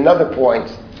 there's another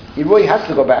point. He really has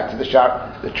to go back to the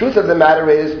Shar. The truth of the matter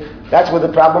is, that's where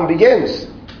the problem begins.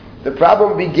 The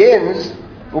problem begins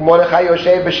with Mordechai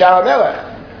Yoshev b'Shar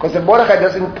HaMelech. Because if Mordechai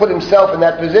doesn't put himself in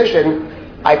that position,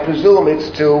 I presume it's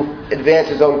to advance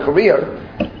his own career.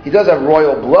 He does have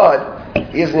royal blood.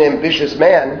 He is an ambitious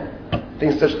man.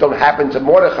 Things just don't happen to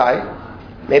Mordechai.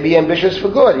 Maybe ambitious for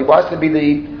good. He wants to be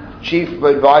the chief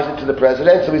advisor to the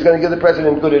president, so he's going to give the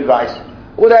president good advice.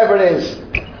 Whatever it is.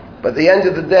 But at the end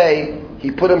of the day,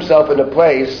 he put himself in a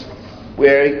place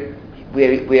where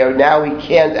now he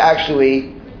can't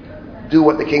actually do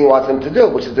what the king wants him to do,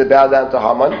 which is to bow down to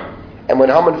Haman. And when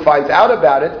Haman finds out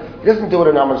about it, he doesn't do it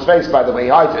in Haman's face, by the way, he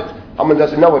hides it. Haman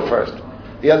doesn't know it first.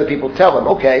 The other people tell him,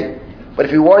 okay. But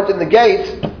if he weren't in the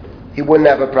gate, he wouldn't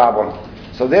have a problem.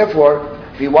 So therefore,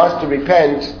 if he wants to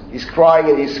repent, he's crying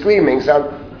and he's screaming,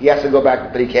 so he has to go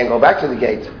back, but he can't go back to the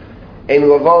gate.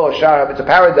 It's a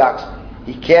paradox.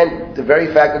 He can't, the very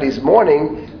fact that he's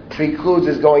mourning precludes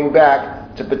his going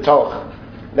back to betoch.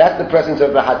 That's the presence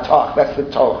of the hatoch, that's the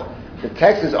toch. The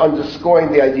text is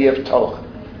underscoring the idea of toch.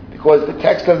 Because the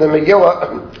text of the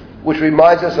Megillah, which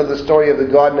reminds us of the story of the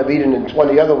Garden of Eden in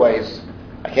 20 other ways,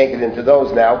 I can't get into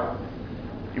those now.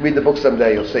 You read the book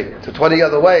someday, you'll see. So 20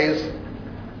 other ways,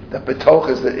 the betoch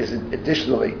is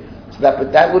additionally. So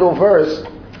that little verse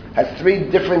has three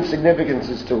different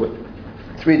significances to it.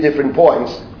 Three different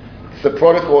points. It's the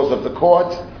protocols of the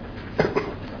court.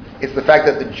 It's the fact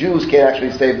that the Jews can't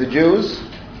actually save the Jews.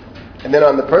 And then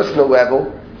on the personal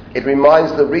level, it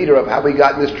reminds the reader of how we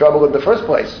got in this trouble in the first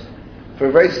place. For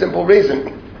a very simple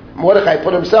reason. Mordechai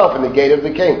put himself in the gate of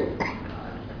the king.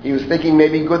 He was thinking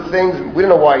maybe good things. We don't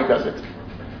know why he does it.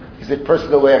 Is it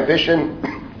personal ambition?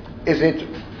 Is it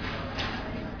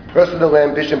personal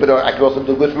ambition, but I can also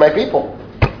do good for my people?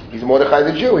 He's Mordechai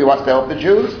the Jew. He wants to help the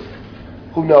Jews.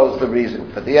 Who knows the reason?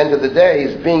 But at the end of the day,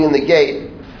 his being in the gate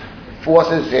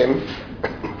forces him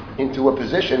into a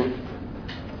position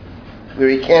where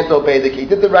he can't obey the king. He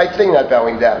did the right thing not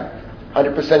bowing down.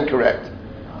 100% correct.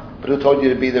 But who told you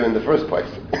to be there in the first place?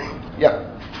 Yeah.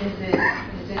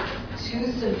 Is it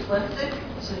too simplistic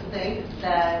to think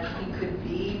that he could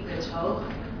be B'toch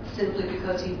simply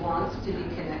because he wants to be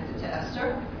connected to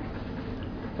Esther?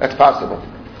 That's possible.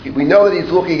 We know that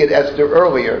he's looking at Esther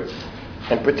earlier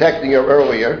and protecting her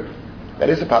earlier. That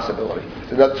is a possibility.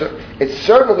 It's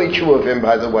certainly true of him,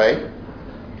 by the way,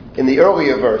 in the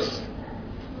earlier verse.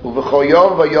 ובכל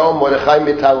יום ויום מרדכי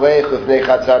מתהלך לפני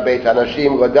חצר בית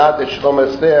הנשים לדעת את שלום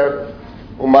אסתר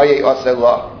ומה יעשה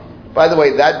לה. By the way,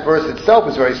 that verse itself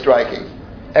is very striking.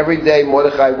 Every day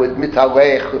Mordechai would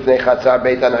מתהלך לפני חצר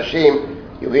בית הנשים.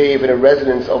 You hear even a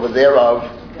resonance over there of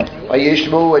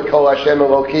וישמעו את קול השם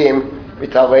אלוקים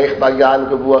מתהלך בגן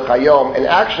ברוח היום. And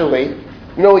actually,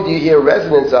 when you hear a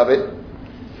resonance of it,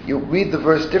 you read the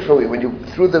verse differently. When you,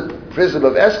 through the prism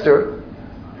of Esther,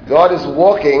 God is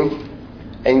walking,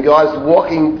 and God's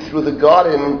walking through the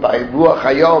garden by Ruach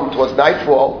Hayom towards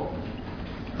nightfall.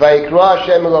 Vayikra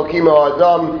Hashem Elokim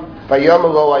Adam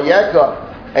Vayomer Lo Ayeka,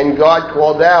 and God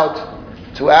called out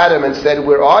to Adam and said,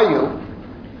 "Where are you?"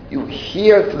 You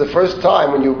hear for the first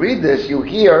time when you read this, you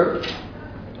hear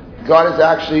God is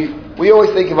actually. We always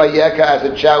think of Ayeka as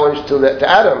a challenge to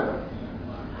Adam.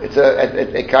 It's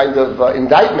a kind of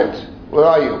indictment. Where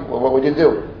are you? Well, what would you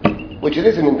do? Which it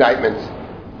is an indictment.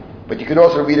 But you can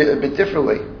also read it a bit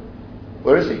differently.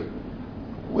 Where is he?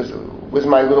 Where's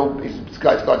my little... It's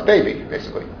God's baby,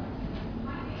 basically.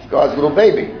 It's God's little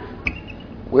baby.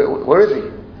 Where is he?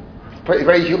 Very,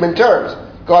 very human terms.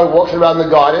 God walks around the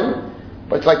garden,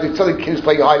 but it's like the silly kids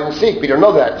playing hide and seek. But you don't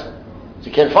know that. So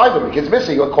you can't find him. The kid's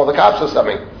missing. You'll call the cops or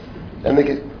something. And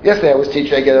yesterday I was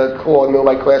teaching, I get a call in the middle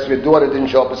of my class, your daughter didn't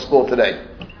show up at school today.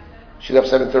 She left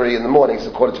 7:30 in the morning,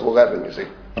 so 11:15, you see.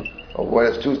 Oh, boy,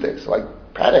 it's Tuesday. So I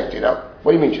panicked,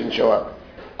 What do you mean she didn't show up?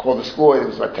 Called the school, it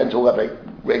was like 10 to 11.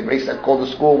 I raced, I called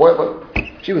the school, whatever.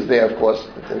 She was there, of course.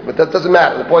 But that doesn't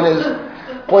matter. The point is,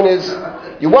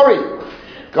 you're worried.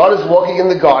 God is walking in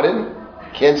the garden.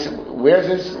 Can't see,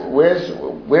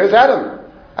 where's Adam?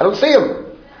 I don't see him.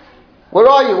 Where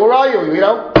are you?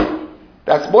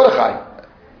 That's Mordechai.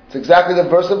 It's exactly the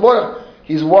verse of Mordechai.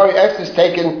 He's worried. Esther's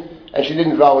taken, and she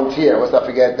didn't volunteer. Let's not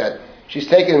forget that. She's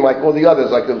taken like all the others,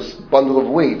 like a bundle of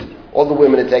wheat. All the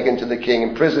women are taken to the king,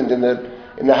 imprisoned in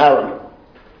the harem.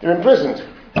 They're imprisoned.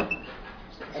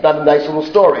 It's not a nice little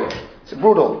story. It's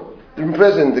brutal. They're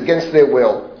imprisoned against their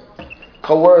will,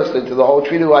 coerced into the whole,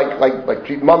 treated like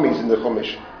treat mummies in the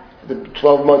Chumash. The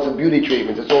 12 months of beauty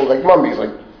treatments. It's all like mummies.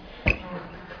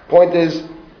 Point is,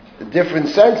 the different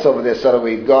sense over there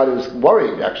suddenly. God is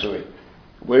worried. Actually,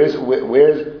 where's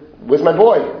my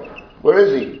boy? Where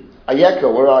is he? Ayeka,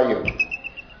 where are you?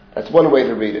 That's one way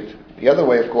to read it. The other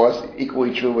way, of course,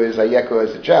 equally true is Ayeka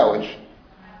as a challenge.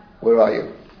 Where are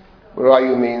you? Where are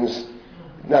you means,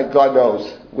 not God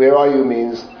knows. Where are you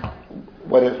means,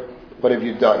 what have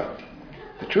you done?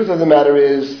 The truth of the matter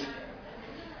is,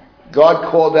 God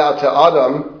called out to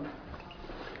Adam,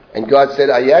 and God said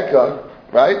Ayeka,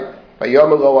 right?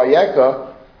 Vayomer Lo Ayeka.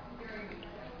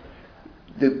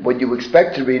 What you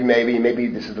expect to read, maybe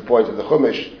this is the point of the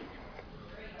Chumash.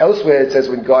 Elsewhere it says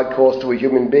when God calls to a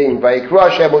human being,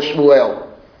 Vayikra Hashem Shmuel,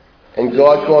 and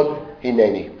God called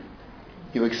Hineni.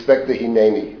 You expect the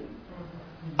Hineni.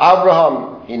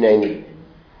 Abraham Hineni.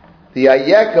 The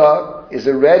Ayeka is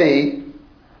already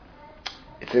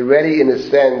in a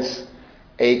sense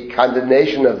a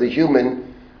condemnation of the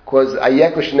human, because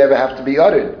Ayeka should never have to be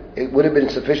uttered. It would have been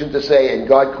sufficient to say, and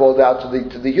God called out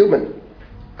to the human.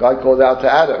 God called out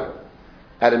to Adam.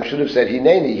 Adam should have said,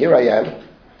 Hineni, here I am.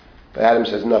 But Adam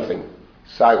says nothing.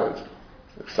 Silence.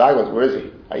 Silence, where is he?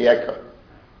 Ayeka.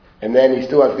 And then he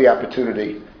still has the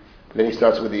opportunity. But then he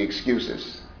starts with the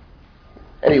excuses.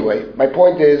 Anyway, my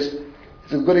point is,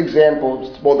 it's a good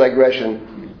example, small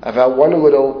digression, of how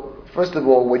first of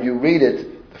all, when you read it,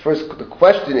 the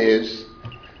question is,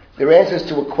 there are answers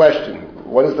to a question.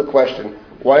 What is the question?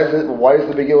 Why does the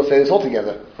Megillah say this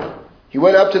altogether? He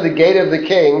went up to the gate of the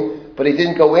king, but he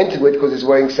didn't go into it because he's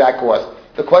wearing sackcloth.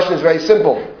 The question is very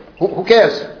simple. Who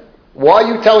cares? Why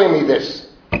are you telling me this?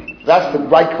 That's the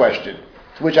right question,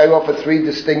 to which I offer three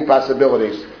distinct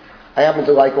possibilities. I happen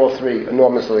to like all three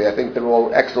enormously. I think they're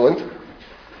all excellent.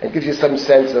 It gives you some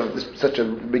sense of such a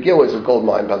Megillah is a gold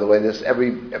mine, by the way.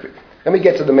 Let me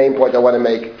get to the main point I want to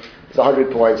make. It's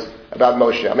 100 points about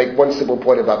Moshe. I'll make one simple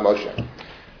point about Moshe.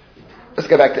 Let's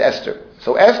go back to Esther.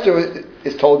 So Esther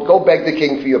is told, go beg the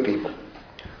king for your people.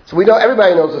 So we know,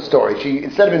 everybody knows the story. She,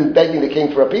 instead of begging the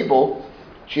king for her people,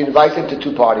 she invites him to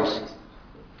two parties.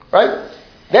 Right?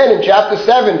 Then in chapter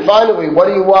 7, finally, what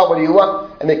do you want? What do you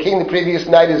want? And the king the previous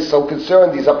night is so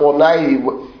concerned. He's up all night.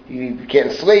 He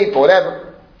can't sleep or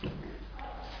whatever.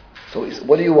 So he said,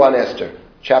 what do you want, Esther?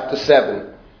 Chapter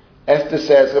 7. Esther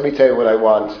says, let me tell you what I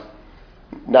want.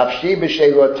 Nafshi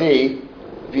b'sheiloti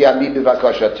v'yami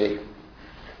b'vakashati.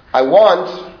 I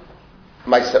want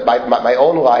my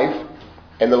own life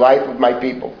and the life of my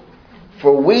people.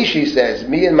 For we, she says,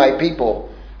 me and my people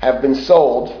have been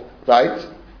sold, right?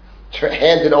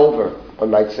 Handed over,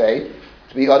 one might say,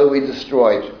 to be utterly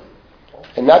destroyed.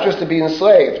 And not just to be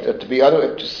enslaved, to be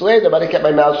utterly enslaved, I might have kept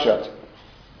my mouth shut.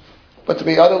 But to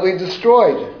be utterly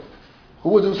destroyed. Who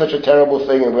would do such a terrible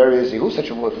thing, and where is he? Who's such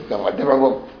a wicked man? I never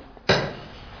will.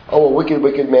 Oh, a wicked,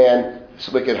 wicked man. This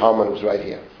wicked Haman was right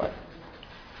here. Fine.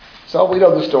 So we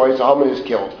know the story. So Haman is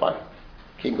killed. Fine.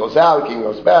 King goes out, king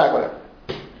goes back, whatever.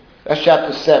 That's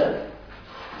chapter 7.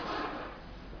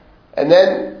 And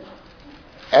then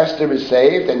Esther is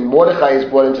saved, and Mordecai is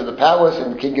brought into the palace,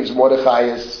 and the king gives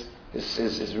Mordecai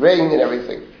his ring and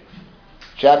everything.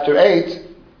 Chapter 8,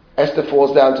 Esther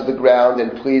falls down to the ground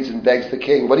and pleads and begs the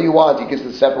king. What do you want? He gives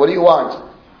the scepter. What do you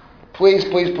want? Please,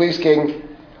 please, please, king,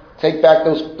 take back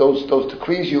those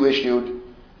decrees you issued,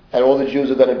 and all the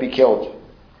Jews are going to be killed.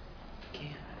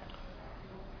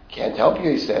 Can't help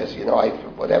you, he says.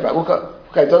 Whatever. Look,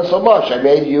 I've done so much. I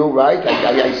made you right.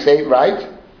 I saved right.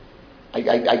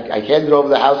 I handed over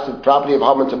the house, the property of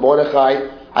Haman to Mordecai.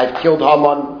 I've killed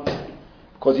Haman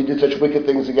because he did such wicked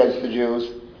things against the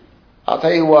Jews. I'll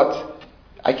tell you what.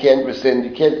 I can't rescind.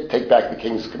 You can't take back the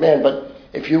king's command. But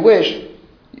if you wish,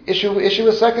 issue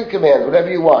a second command,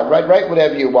 whatever you want. Write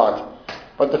whatever you want.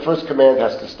 But the first command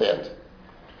has to stand.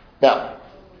 Now,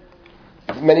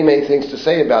 I have many, many things to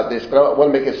say about this, but I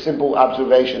want to make a simple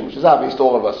observation, which is obvious to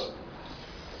all of us.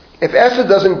 If Esther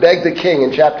doesn't beg the king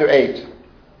in chapter 8,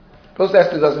 suppose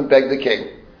Esther doesn't beg the king,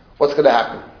 what's going to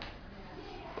happen?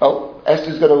 Well,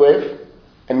 Esther's going to live,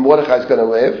 and Mordecai's going to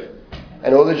live,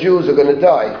 and all the Jews are going to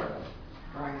die.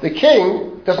 The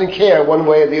king doesn't care one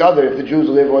way or the other if the Jews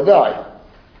live or die.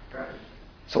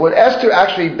 So when Esther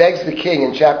actually begs the king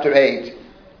in chapter 8,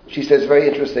 she says a very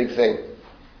interesting thing.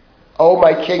 Oh,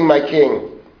 my king,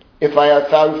 if I have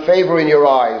found favor in your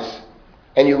eyes,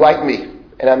 and you like me,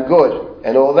 and I'm good,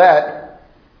 and all that,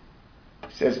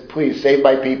 she says, please, save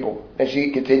my people. And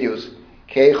she continues,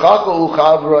 because how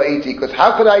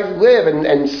could I live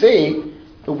and see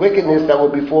the wickedness that will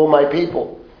befall my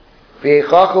people?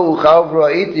 How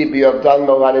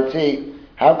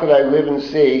could I live and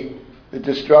see the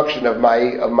destruction of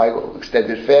my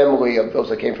extended family, of those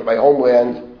that came from my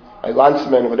homeland, my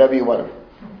landsmen, whatever you want?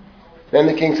 Then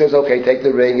the king says, okay, take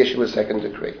the ring, issue a second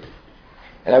decree.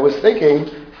 And I was thinking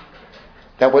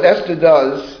that what Esther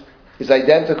does is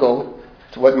identical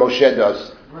to what Moshe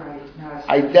does. Right. No,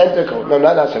 Identical. No,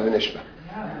 not Savanishma.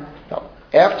 No.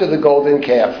 After the golden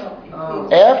calf. Oh.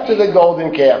 After the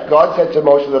golden calf, God said to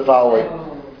Moshe the following.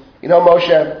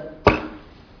 Moshe,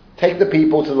 take the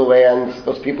people to the land,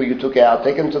 those people you took out,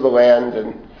 take them to the land,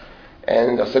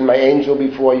 and I'll send my angel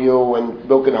before you, and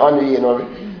milk and honey, and all.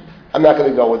 I'm not going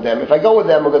to go with them. If I go with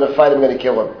them, we're going to fight, I'm going to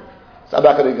kill them. So I'm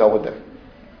not going to go with them.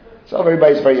 So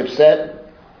everybody's very upset.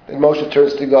 Then Moshe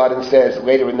turns to God and says,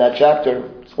 later in that chapter,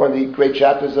 it's one of the great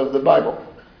chapters of the Bible.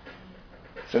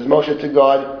 Says Moshe to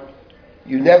God,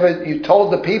 you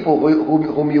told the people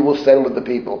whom you will send with the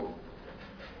people.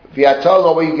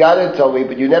 V'yatol, you got to tell me,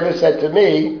 but you never said to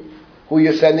me who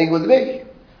you're sending with me.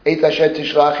 Et asher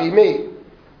tishlachi me.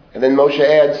 And then Moshe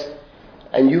adds,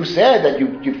 and you said that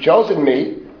you've chosen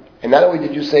me, and not only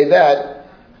did you say that,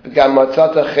 but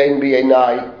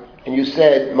and you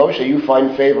said, Moshe, you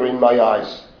find favor in my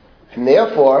eyes. And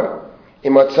therefore,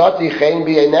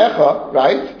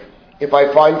 right? If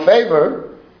I find favor,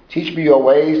 teach me your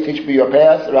ways, teach me your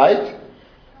path, right?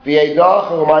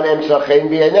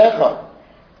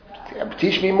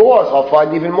 Teach me more, so I'll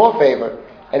find even more favor.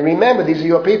 And remember, these are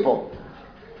your people.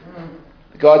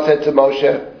 God said to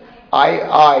Moshe,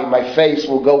 my face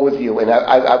will go with you, and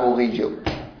I will lead you.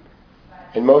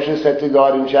 And Moshe said to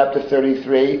God in chapter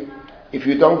 33, if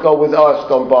you don't go with us,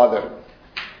 don't bother.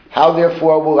 How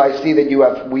therefore will I see that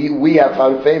we have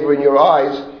found favor in your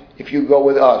eyes if you go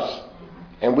with us?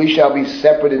 And we shall be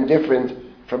separate and different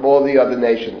from all the other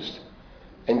nations.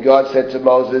 And God said to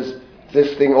Moses,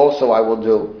 this thing also I will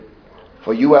do,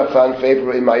 for you have found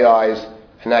favor in my eyes,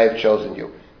 and I have chosen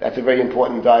you. That's a very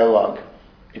important dialogue.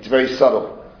 It's very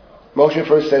subtle. Moshe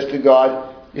first says to God,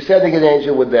 you're sending an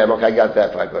angel with them. Okay, I got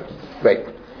that. Fine, good. Great.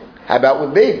 How about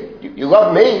with me? You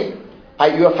love me.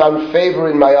 You have found favor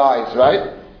in my eyes,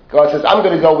 right? God says, I'm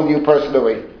going to go with you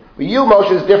personally. With you,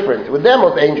 Moshe is different. With them,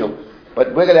 with the angel. But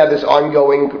we're going to have this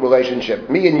ongoing relationship.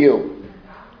 Me and you.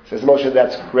 Says Moshe,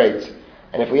 that's great.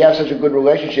 And if we have such a good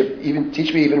relationship, even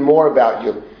teach me even more about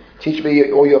you. Teach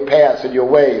me all your paths and your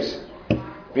ways.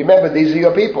 Remember, these are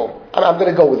your people. I'm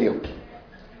going to go with you.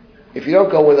 If you don't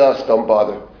go with us, don't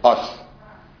bother. Us.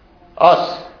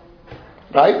 Us.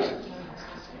 Right?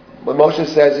 What Moshe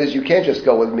says is you can't just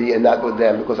go with me and not with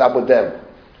them because I'm with them.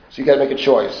 So you got to make a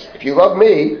choice. If you love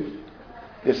me,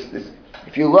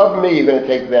 if you love me, you're going to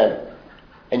take them.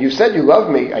 And you said you love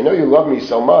me. I know you love me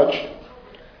so much.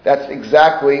 That's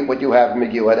exactly what you have in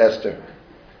Megillah Esther.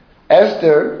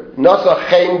 Esther, nasa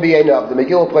chen b'einav. The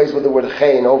Megillah plays with the word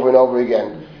chen over and over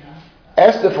again.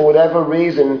 Esther, for whatever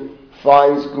reason,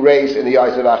 finds grace in the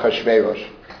eyes of Achashverosh.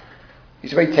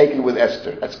 He's very taken with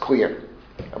Esther. That's clear.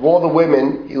 Of all the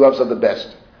women, he loves her the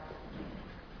best.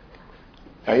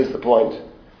 Now here's the point.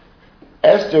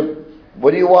 Esther,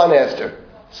 what do you want, Esther?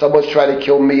 Someone's trying to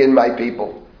kill me and my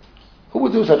people. Who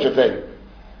would do such a thing?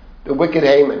 The wicked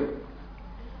Haman.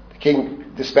 The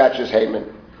king dispatches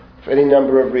Haman for any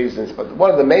number of reasons. But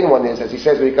one of the main one is, as he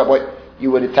says,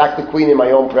 you would attack the queen in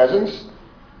my own presence?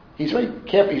 He's very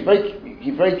careful.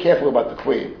 He's very careful about the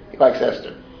queen. He likes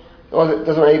Esther. He doesn't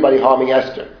want anybody harming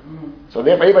Esther. So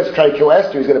therefore, anybody's trying to kill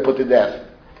Esther, he's going to put to death.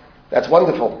 That's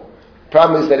wonderful. The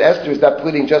problem is that Esther is not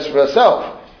pleading just for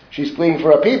herself. She's pleading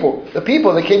for her people. The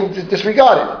people the king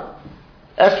disregarded.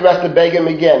 Esther has to beg him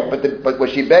again. But when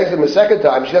she begs him a second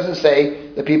time, she doesn't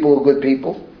say the people are good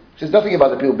people. She says nothing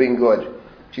about the people being good.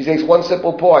 She makes one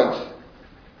simple point.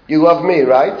 You love me,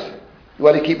 right? You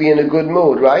want to keep me in a good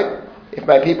mood, right? If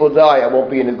my people die, I won't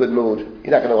be in a good mood.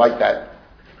 You're not going to like that.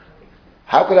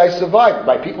 How could I survive?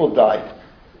 My people died.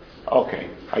 Okay,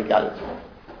 I got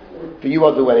it. For you,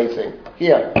 I'll do anything.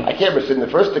 Here, I can't rescind the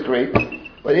first decree,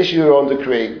 but issue your own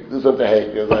decree. Do something to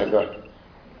hate.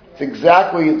 It's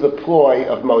exactly the ploy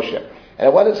of Moshe. And I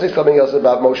want to say something else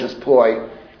about Moshe's ploy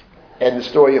and the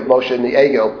story of Moshe and the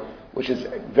Egel, which is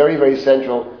very, very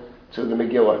central to the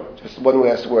Megillah. Just one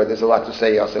last word. There's a lot to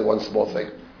say. I'll say one small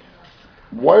thing.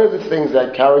 One of the things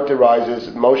that characterizes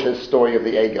Moshe's story of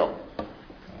the Egel,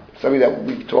 something that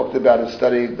we've talked about and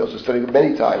studied, those who studied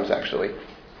many times actually,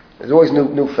 there's always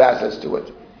new facets to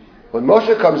it. When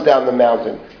Moshe comes down the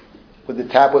mountain with the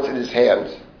tablets in his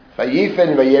hands, Vayifen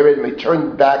and Vayered, he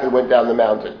turned back and went down the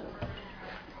mountain.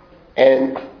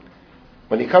 And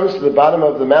when he comes to the bottom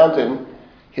of the mountain,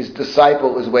 his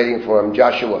disciple is waiting for him,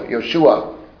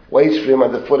 Yoshua, waits for him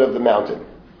at the foot of the mountain.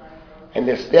 And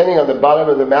they're standing on the bottom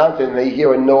of the mountain and they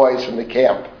hear a noise from the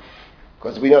camp.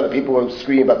 Because we know the people are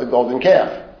screaming about the golden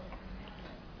calf.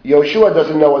 Yoshua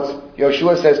doesn't know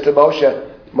Yoshua says to Moshe,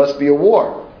 must be a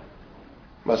war.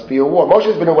 Must be a war.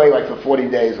 Moshe's been away like for 40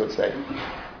 days, let's say.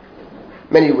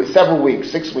 Several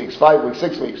weeks, 6 weeks, 5 weeks,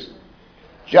 6 weeks.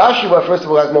 Joshua, first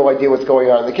of all, has no idea what's going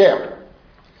on in the camp.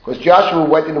 Because Joshua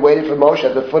went and waited for Moshe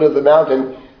at the foot of the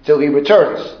mountain till he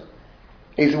returns.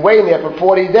 He's waiting there for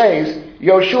 40 days.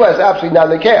 Yoshua is absolutely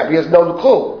not in the camp. He has no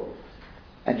clue.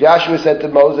 And Joshua said to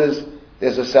Moses,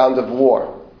 there's a sound of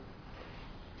war.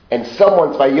 And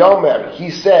someone, by Yomer, he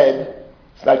said,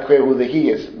 it's not clear who the he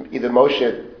is, either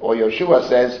Moshe or Yoshua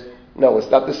says, no, it's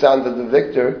not the sound of the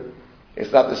victor,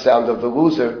 it's not the sound of the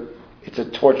loser, it's a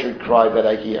tortured cry that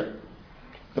I hear.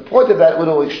 The point of that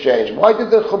little exchange, why did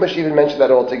the Chumash even mention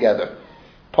that altogether?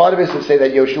 Part of it is to say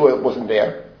that Yoshua wasn't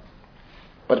there,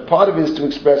 but part of it is to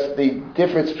express the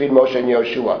difference between Moshe and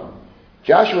Yoshua.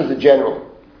 Joshua is the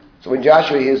general, so when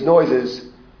Joshua hears noises,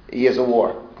 he hears a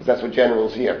war, because that's what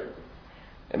generals hear.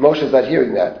 And Moshe's not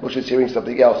hearing that. Moshe's hearing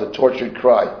something else, a tortured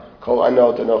cry. Kol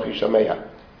anot anochi shameha.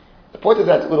 The point of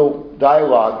that little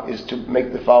dialogue is to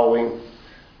make the following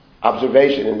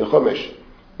observation in the Chumash.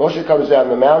 Moshe comes down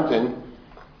the mountain,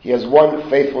 he has one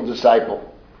faithful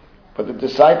disciple. But the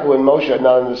disciple and Moshe are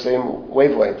not on the same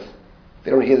wavelength.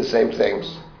 They don't hear the same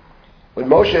things. When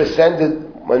Moshe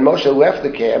left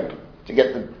the camp to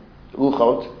get the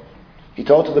Luchot, he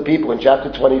told to the people in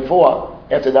chapter 24,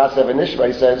 after Nasav and Nishma,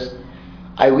 he says,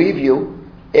 I leave you,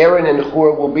 Aaron and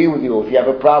Hur will be with you. If you have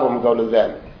a problem, go to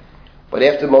them. But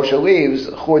after Moshe leaves,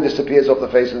 Hur disappears off the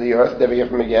face of the earth, never hear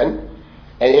from him again,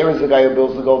 and Aaron's the guy who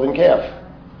builds the golden calf.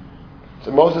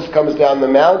 So Moses comes down the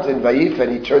mountain, Vayif,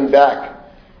 and he turned back.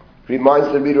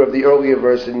 Reminds the reader of the earlier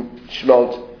verse in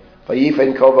Shemot, Vayif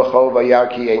and Kovacho Vayar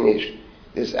Ki Einish.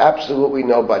 There's absolutely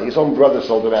nobody. His own brother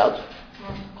sold him out.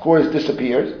 Hur has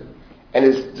disappeared, and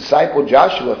his disciple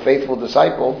Joshua, faithful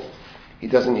disciple, he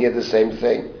doesn't hear the same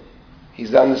thing. He's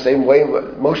done the same way.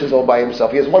 Moshe's all by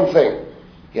himself. He has one thing.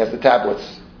 He has the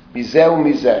tablets. Mizeh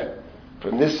u'mizeh.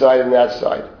 From this side and that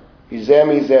side.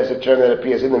 Mizeh is a term that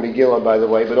appears in the Megillah, by the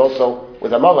way, but also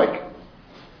with Amalek.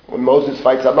 When Moses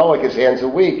fights Amalek, his hands are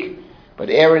weak. But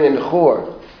Aaron and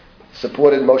Hur,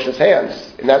 supported Moshe's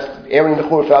hands. And that's Aaron and the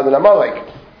Hur found in Amalek.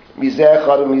 Mizeh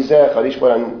echad u'mizeh echad, each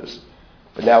one on this.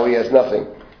 But now he has nothing.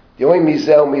 The only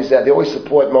mizeh, the only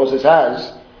support Moses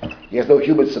has, he has no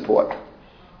human support.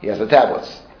 He has the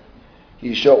tablets.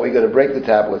 He's sure we're going to break the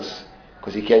tablets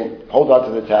because he can't hold on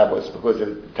to the tablets because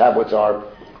the tablets are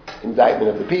indictment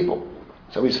of the people.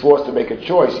 So he's forced to make a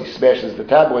choice. He smashes the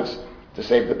tablets to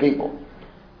save the people.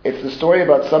 It's the story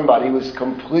about somebody who's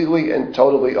completely and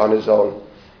totally on his own.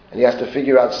 And he has to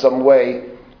figure out some way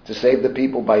to save the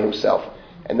people by himself.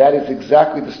 And that is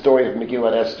exactly the story of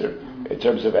Megillat Esther, in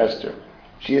terms of Esther.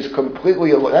 She is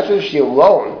completely alone. Not just is she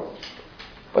alone,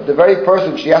 but the very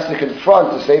person she has to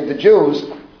confront to save the Jews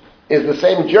is the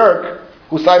same jerk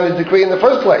who signed the decree in the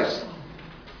first place.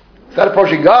 It's not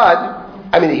approaching God.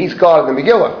 I mean, he's God in the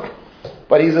Megillah.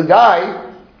 But he's a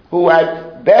guy who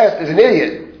at best is an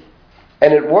idiot.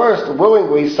 And at worst,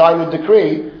 willingly signed the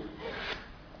decree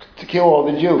to kill all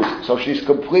the Jews. So she's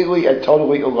completely and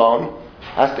totally alone.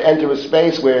 Has to enter a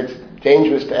space where it's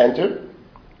dangerous to enter.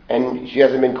 And she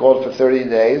hasn't been called for 30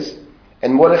 days.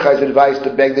 And Mordechai's advice to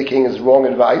beg the king is wrong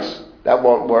advice. That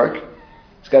won't work.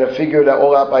 She's got to figure it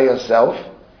all out by herself.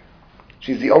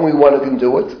 She's the only one who can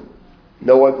do it.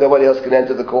 Nobody else can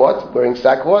enter the court wearing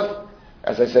sackcloth.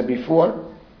 As I said before,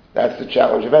 that's the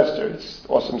challenge of Esther. It's an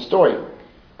awesome story.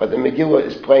 But the Megillah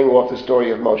is playing off the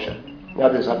story of Moshe. Now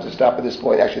I have to stop at this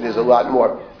point. Actually, there's a lot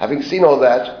more. Having seen all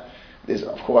that, there's,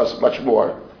 of course, much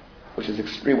more, which is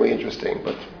extremely interesting.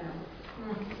 But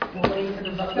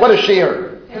what a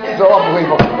sheer. It's so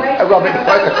unbelievable. I love it.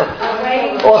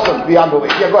 Awesome. Beyond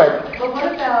belief. Yeah, go ahead. But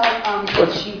what about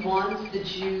that she wants the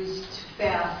Jews to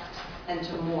fast and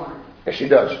to mourn? Yes, she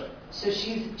does. So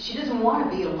she doesn't want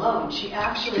to be alone. She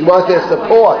actually wants their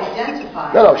support.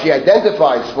 Identifies. No, she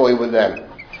identifies fully with them.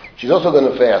 She's also going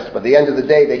to fast, but at the end of the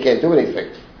day, they can't do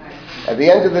anything. Right. At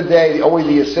the end of the day, only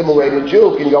the assimilated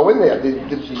Jew can go in there.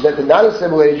 The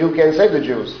non-assimilated Jew can't save the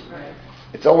Jews. Right.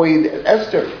 It's only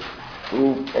Esther,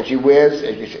 and she wears.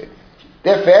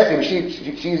 They're fasting.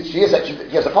 She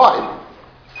has a party.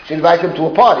 She invites them to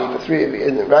a party for 3 of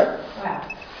you, right?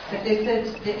 Wow. But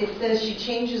it says she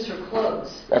changes her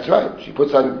clothes. That's right. She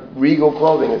puts on regal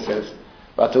clothing, it says.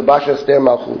 All right,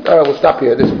 we'll stop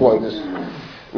here at this point.